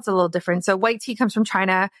tea. Well, it's a little different. So white tea comes from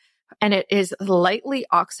China and it is lightly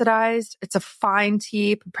oxidized. It's a fine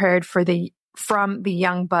tea prepared from the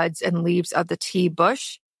young buds and leaves of the tea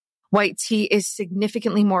bush. White tea is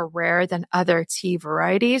significantly more rare than other tea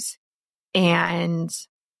varieties and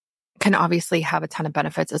can obviously have a ton of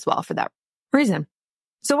benefits as well for that reason.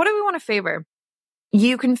 So what do we want to favor?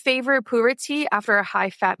 You can favor Pura tea after a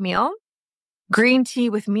high-fat meal, green tea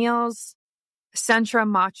with meals, Sencha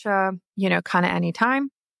matcha, kind of anytime.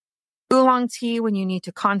 Oolong tea when you need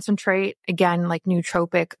to concentrate, again, like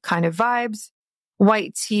nootropic kind of vibes.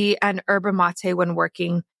 White tea and yerba mate when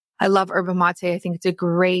working. I love yerba mate. I think it's a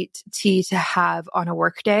great tea to have on a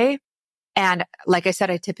work day. And like I said,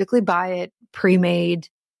 I typically buy it pre-made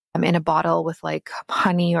in a bottle with like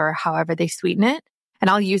honey or however they sweeten it. And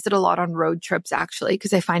I'll use it a lot on road trips actually,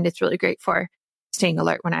 because I find it's really great for staying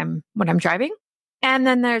alert when I'm driving. And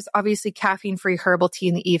then there's obviously caffeine-free herbal tea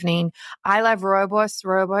in the evening. I love rooibos.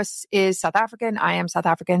 Rooibos is South African. I am South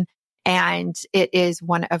African. And it is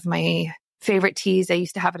one of my favorite teas. I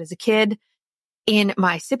used to have it as a kid in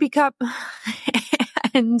my sippy cup.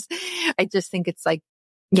 And I just think it's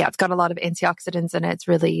it's got a lot of antioxidants in it. It's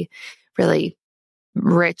really, really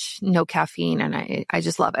rich, no caffeine. And I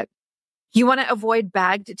just love it. You want to avoid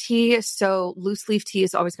bagged tea. So loose leaf tea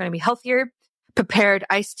is always going to be healthier. Prepared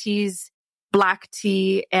iced teas, black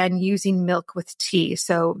tea, and using milk with tea.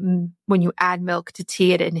 So when you add milk to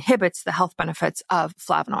tea, it inhibits the health benefits of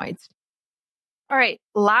flavonoids. All right.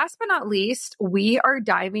 Last but not least, we are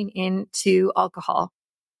diving into alcohol.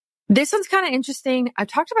 This one's kind of interesting. I've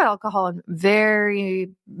talked about alcohol in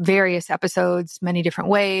very various episodes, many different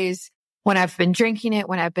ways. When I've been drinking it,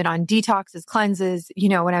 when I've been on detoxes, cleanses,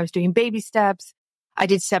 when I was doing baby steps, I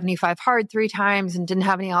did 75 hard 3 times and didn't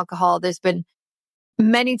have any alcohol. There's been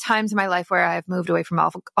many times in my life where I've moved away from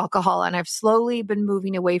alcohol, and I've slowly been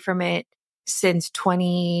moving away from it since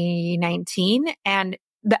 2019. And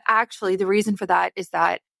the reason for that is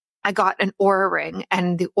that I got an Oura ring,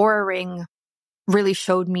 and the Oura ring really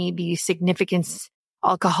showed me the significance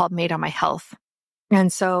alcohol made on my health.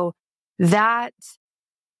 And so that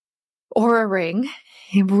Oura ring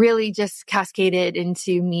really just cascaded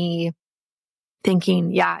into me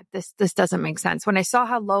thinking, this doesn't make sense. When I saw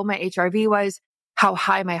how low my HRV was, how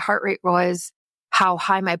high my heart rate was, how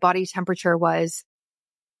high my body temperature was,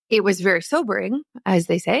 it was very sobering, as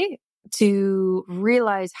they say, to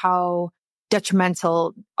realize how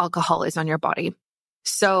detrimental alcohol is on your body.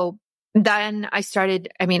 So then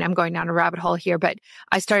I'm going down a rabbit hole here, but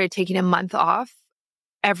I started taking a month off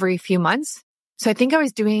every few months. So I think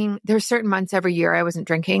there's certain months every year I wasn't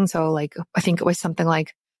drinking. So I think it was something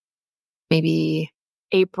like maybe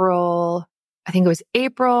April,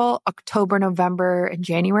 October, November, and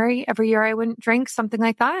January every year I wouldn't drink, something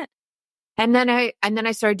like that. And then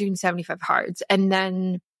I started doing 75 hards. And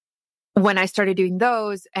then when I started doing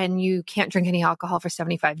those and you can't drink any alcohol for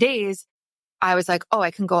 75 days, I was like, oh,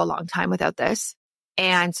 I can go a long time without this.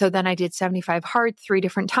 And so then I did 75 hard 3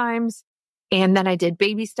 different times. And then I did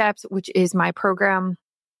baby steps, which is my program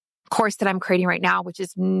course that I'm creating right now, which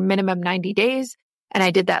is minimum 90 days. And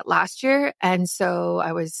I did that last year. And so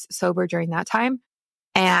I was sober during that time.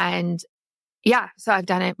 And Yeah, so I've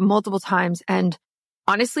done it multiple times. And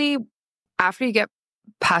honestly, after you get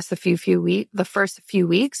past the first few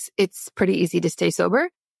weeks, it's pretty easy to stay sober.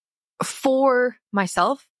 For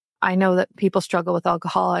myself, I know that people struggle with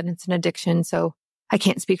alcohol and it's an addiction, so I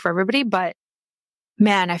can't speak for everybody, but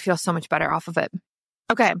man, I feel so much better off of it.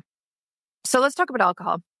 Okay, so let's talk about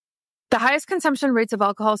alcohol. The highest consumption rates of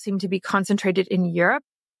alcohol seem to be concentrated in Europe.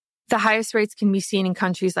 The highest rates can be seen in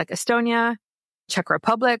countries like Estonia, Czech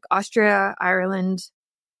Republic, Austria, Ireland,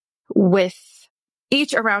 with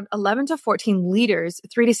each around 11 to 14 liters,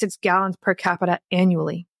 3 to 6 gallons per capita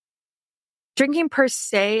annually. Drinking per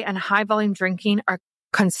se and high volume drinking are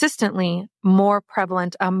consistently more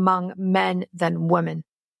prevalent among men than women.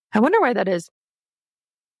 I wonder why that is.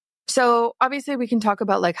 So obviously we can talk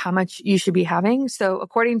about like how much you should be having. So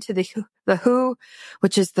according to the WHO,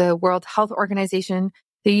 which is the World Health Organization,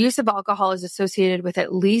 the use of alcohol is associated with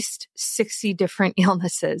at least 60 different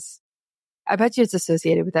illnesses. I bet you it's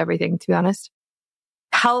associated with everything, to be honest.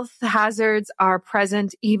 Health hazards are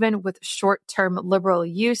present even with short-term liberal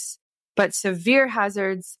use, but severe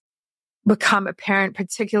hazards become apparent,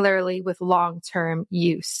 particularly with long-term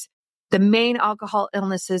use. The main alcohol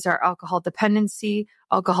illnesses are alcohol dependency,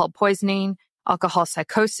 alcohol poisoning, alcohol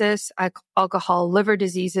psychosis, alcohol liver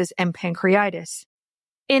diseases, and pancreatitis.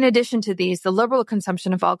 In addition to these, the liberal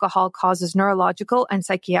consumption of alcohol causes neurological and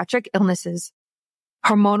psychiatric illnesses,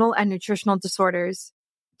 hormonal and nutritional disorders,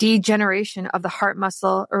 degeneration of the heart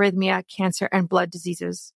muscle, arrhythmia, cancer, and blood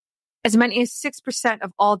diseases. As many as 6%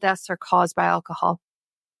 of all deaths are caused by alcohol.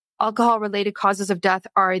 Alcohol-related causes of death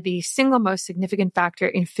are the single most significant factor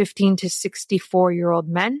in 15 to 64-year-old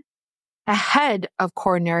men, ahead of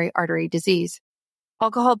coronary artery disease.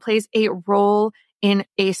 Alcohol plays a role in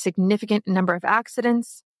a significant number of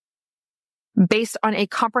accidents. Based on a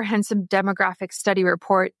comprehensive demographic study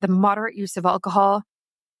report, the moderate use of alcohol,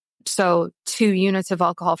 so 2 units of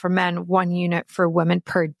alcohol for men, 1 unit for women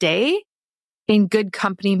per day, in good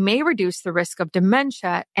company may reduce the risk of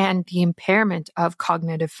dementia and the impairment of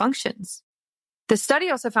cognitive functions. The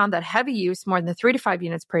study also found that heavy use, more than 3 to 5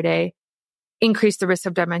 units per day, increased the risk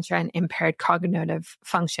of dementia and impaired cognitive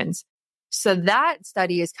functions. So that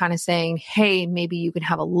study is kind of saying, hey, maybe you can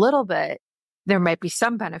have a little bit. There might be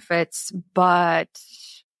some benefits, but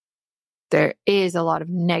there is a lot of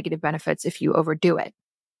negative benefits if you overdo it.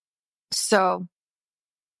 So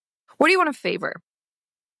what do you want to favor?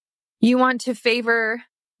 You want to favor,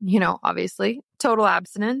 obviously, total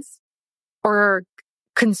abstinence or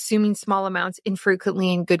consuming small amounts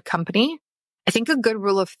infrequently in good company. I think a good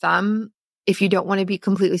rule of thumb, if you don't want to be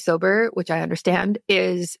completely sober, which I understand,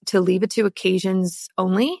 is to leave it to occasions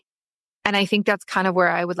only. And I think that's kind of where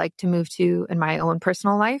I would like to move to in my own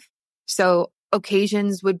personal life. So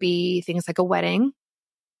occasions would be things like a wedding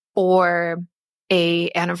or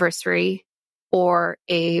a anniversary or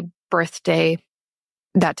a birthday,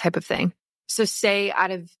 that type of thing. So say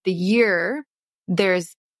out of the year,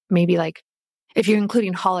 there's maybe like, if you're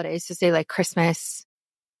including holidays, so say like Christmas,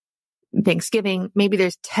 Thanksgiving, maybe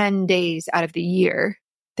there's 10 days out of the year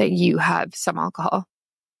that you have some alcohol.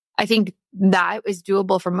 I think that is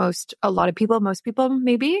doable for most people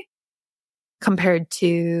maybe, compared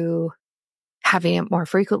to having it more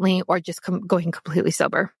frequently or just going completely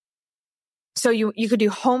sober. So you could do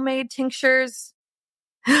homemade tinctures,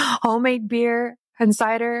 homemade beer and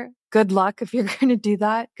cider. Good luck if you're going to do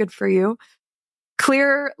that. Good for you.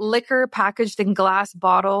 Clear liquor packaged in glass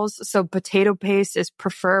bottles. So potato paste is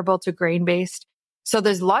preferable to grain-based. So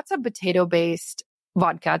there's lots of potato-based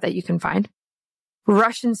vodka that you can find.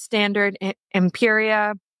 Russian Standard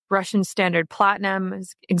Imperia, Russian Standard Platinum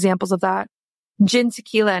is examples of that. Gin,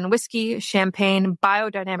 tequila, and whiskey, champagne,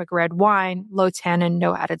 biodynamic red wine, low tannin,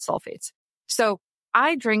 no added sulfates. So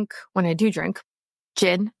I drink, when I do drink,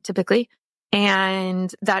 gin typically.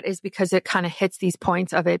 And that is because it kind of hits these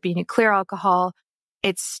points of it being a clear alcohol.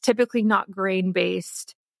 It's typically not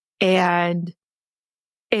grain-based and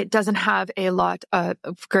it doesn't have a lot of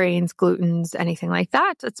grains, glutens, anything like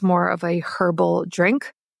that. It's more of a herbal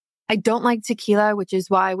drink. I don't like tequila, which is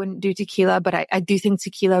why I wouldn't do tequila, but I do think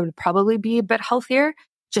tequila would probably be a bit healthier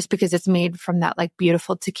just because it's made from that like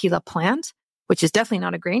beautiful tequila plant, which is definitely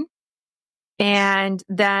not a grain. And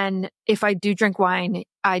then if I do drink wine,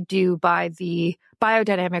 I do buy the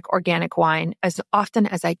biodynamic organic wine as often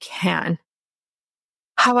as I can.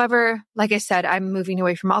 However, like I said, I'm moving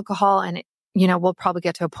away from alcohol and we'll probably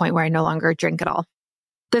get to a point where I no longer drink at all.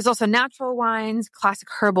 There's also natural wines, classic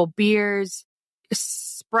herbal beers,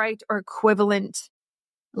 Sprite or equivalent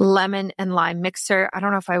lemon and lime mixer. I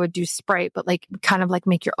don't know if I would do Sprite, but kind of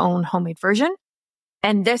make your own homemade version.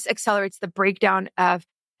 And this accelerates the breakdown of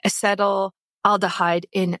acetyl aldehyde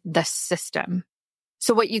in the system.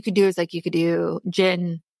 So what you could do is like you could do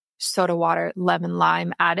gin, soda water, lemon,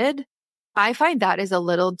 lime added. I find that is a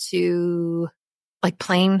little too like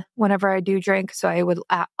plain whenever I do drink. So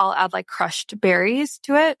I'll add like crushed berries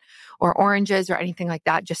to it or oranges or anything like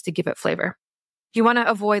that just to give it flavor. You want to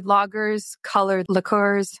avoid lagers, colored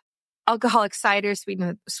liqueurs, alcoholic cider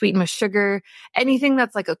sweetened with sugar, anything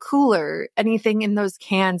that's like a cooler, anything in those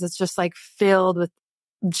cans that's just like filled with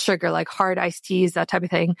sugar, like hard iced teas, that type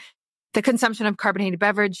of thing. The consumption of carbonated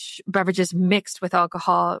beverages mixed with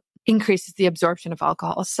alcohol increases the absorption of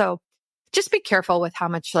alcohol. So just be careful with how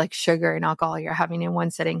much like sugar and alcohol you're having in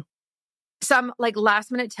one sitting. Some like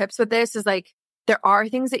last minute tips with this is like, there are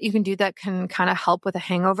things that you can do that can kind of help with a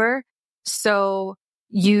hangover. So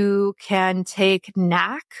you can take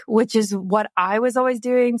NAC, which is what I was always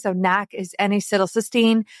doing. So NAC is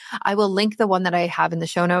N-acetylcysteine. I will link the one that I have in the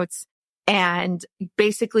show notes. And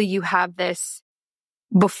basically you have this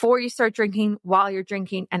before you start drinking, while you're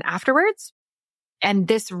drinking, and afterwards. And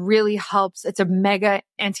this really helps. It's a mega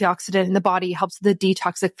antioxidant in the body, helps the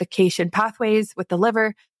detoxification pathways with the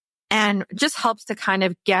liver, and just helps to kind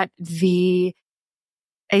of get the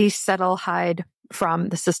acetaldehyde from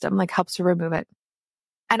the system, like helps to remove it.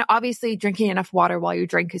 And obviously drinking enough water while you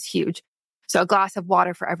drink is huge. So a glass of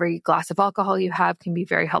water for every glass of alcohol you have can be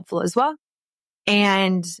very helpful as well.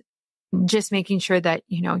 And just making sure that,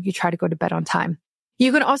 you try to go to bed on time.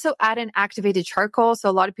 You can also add in activated charcoal. So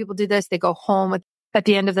a lot of people do this. They go home at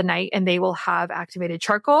the end of the night and they will have activated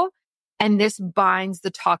charcoal. And this binds the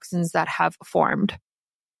toxins that have formed.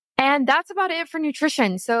 And that's about it for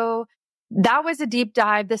nutrition. So that was a deep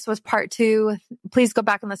dive. This was part 2. Please go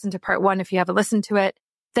back and listen to part 1 if you haven't listened to it.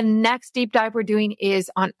 The next deep dive we're doing is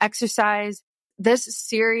on exercise. This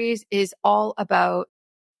series is all about,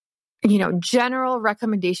 general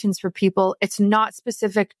recommendations for people. It's not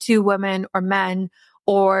specific to women or men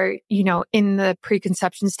or, in the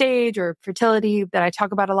preconception stage or fertility that I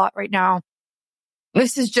talk about a lot right now.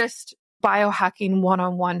 This is just biohacking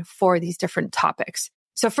one-on-one for these different topics.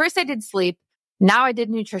 So first I did sleep. Now I did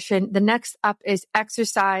nutrition. The next up is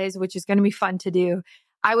exercise, which is going to be fun to do.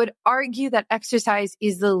 I would argue that exercise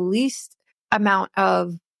is the least amount.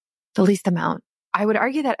 I would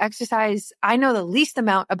argue that exercise, I know the least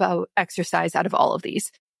amount about exercise out of all of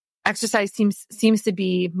these. Exercise seems to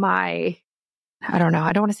be my, I don't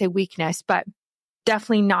want to say weakness, but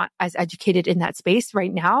definitely not as educated in that space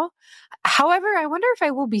right now. However, I wonder if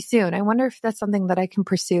I will be soon. I wonder if that's something that I can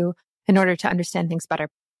pursue in order to understand things better.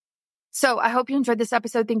 So I hope you enjoyed this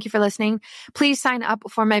episode. Thank you for listening. Please sign up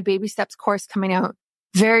for my Baby Steps course coming out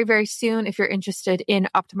very, very soon if you're interested in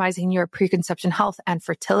optimizing your preconception health and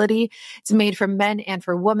fertility. It's made for men and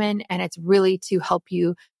for women, and it's really to help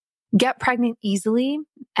you get pregnant easily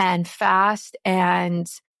and fast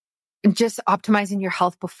and just optimizing your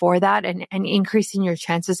health before that and increasing your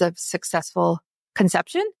chances of successful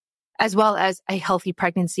conception, as well as a healthy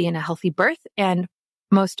pregnancy and a healthy birth, and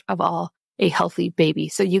most of all, a healthy baby.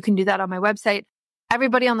 So you can do that on my website.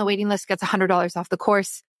 Everybody on the waiting list gets $100 off the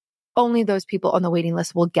course. Only those people on the waiting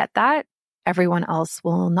list will get that. Everyone else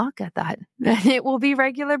will not get that. And it will be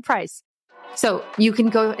regular price. So you can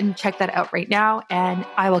go and check that out right now. And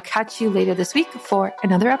I will catch you later this week for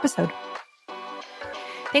another episode.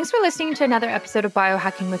 Thanks for listening to another episode of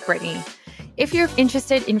Biohacking with Brittany. If you're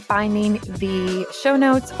interested in finding the show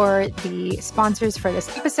notes or the sponsors for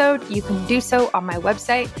this episode, you can do so on my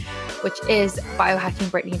website, which is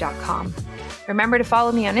biohackingbrittany.com. Remember to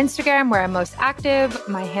follow me on Instagram where I'm most active.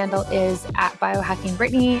 My handle is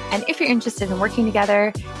 @biohackingbrittany. And if you're interested in working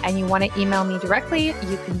together and you want to email me directly,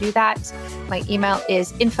 you can do that. My email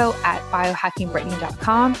is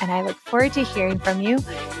info@biohackingbrittany.com. And I look forward to hearing from you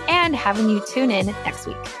and having you tune in next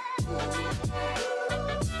week.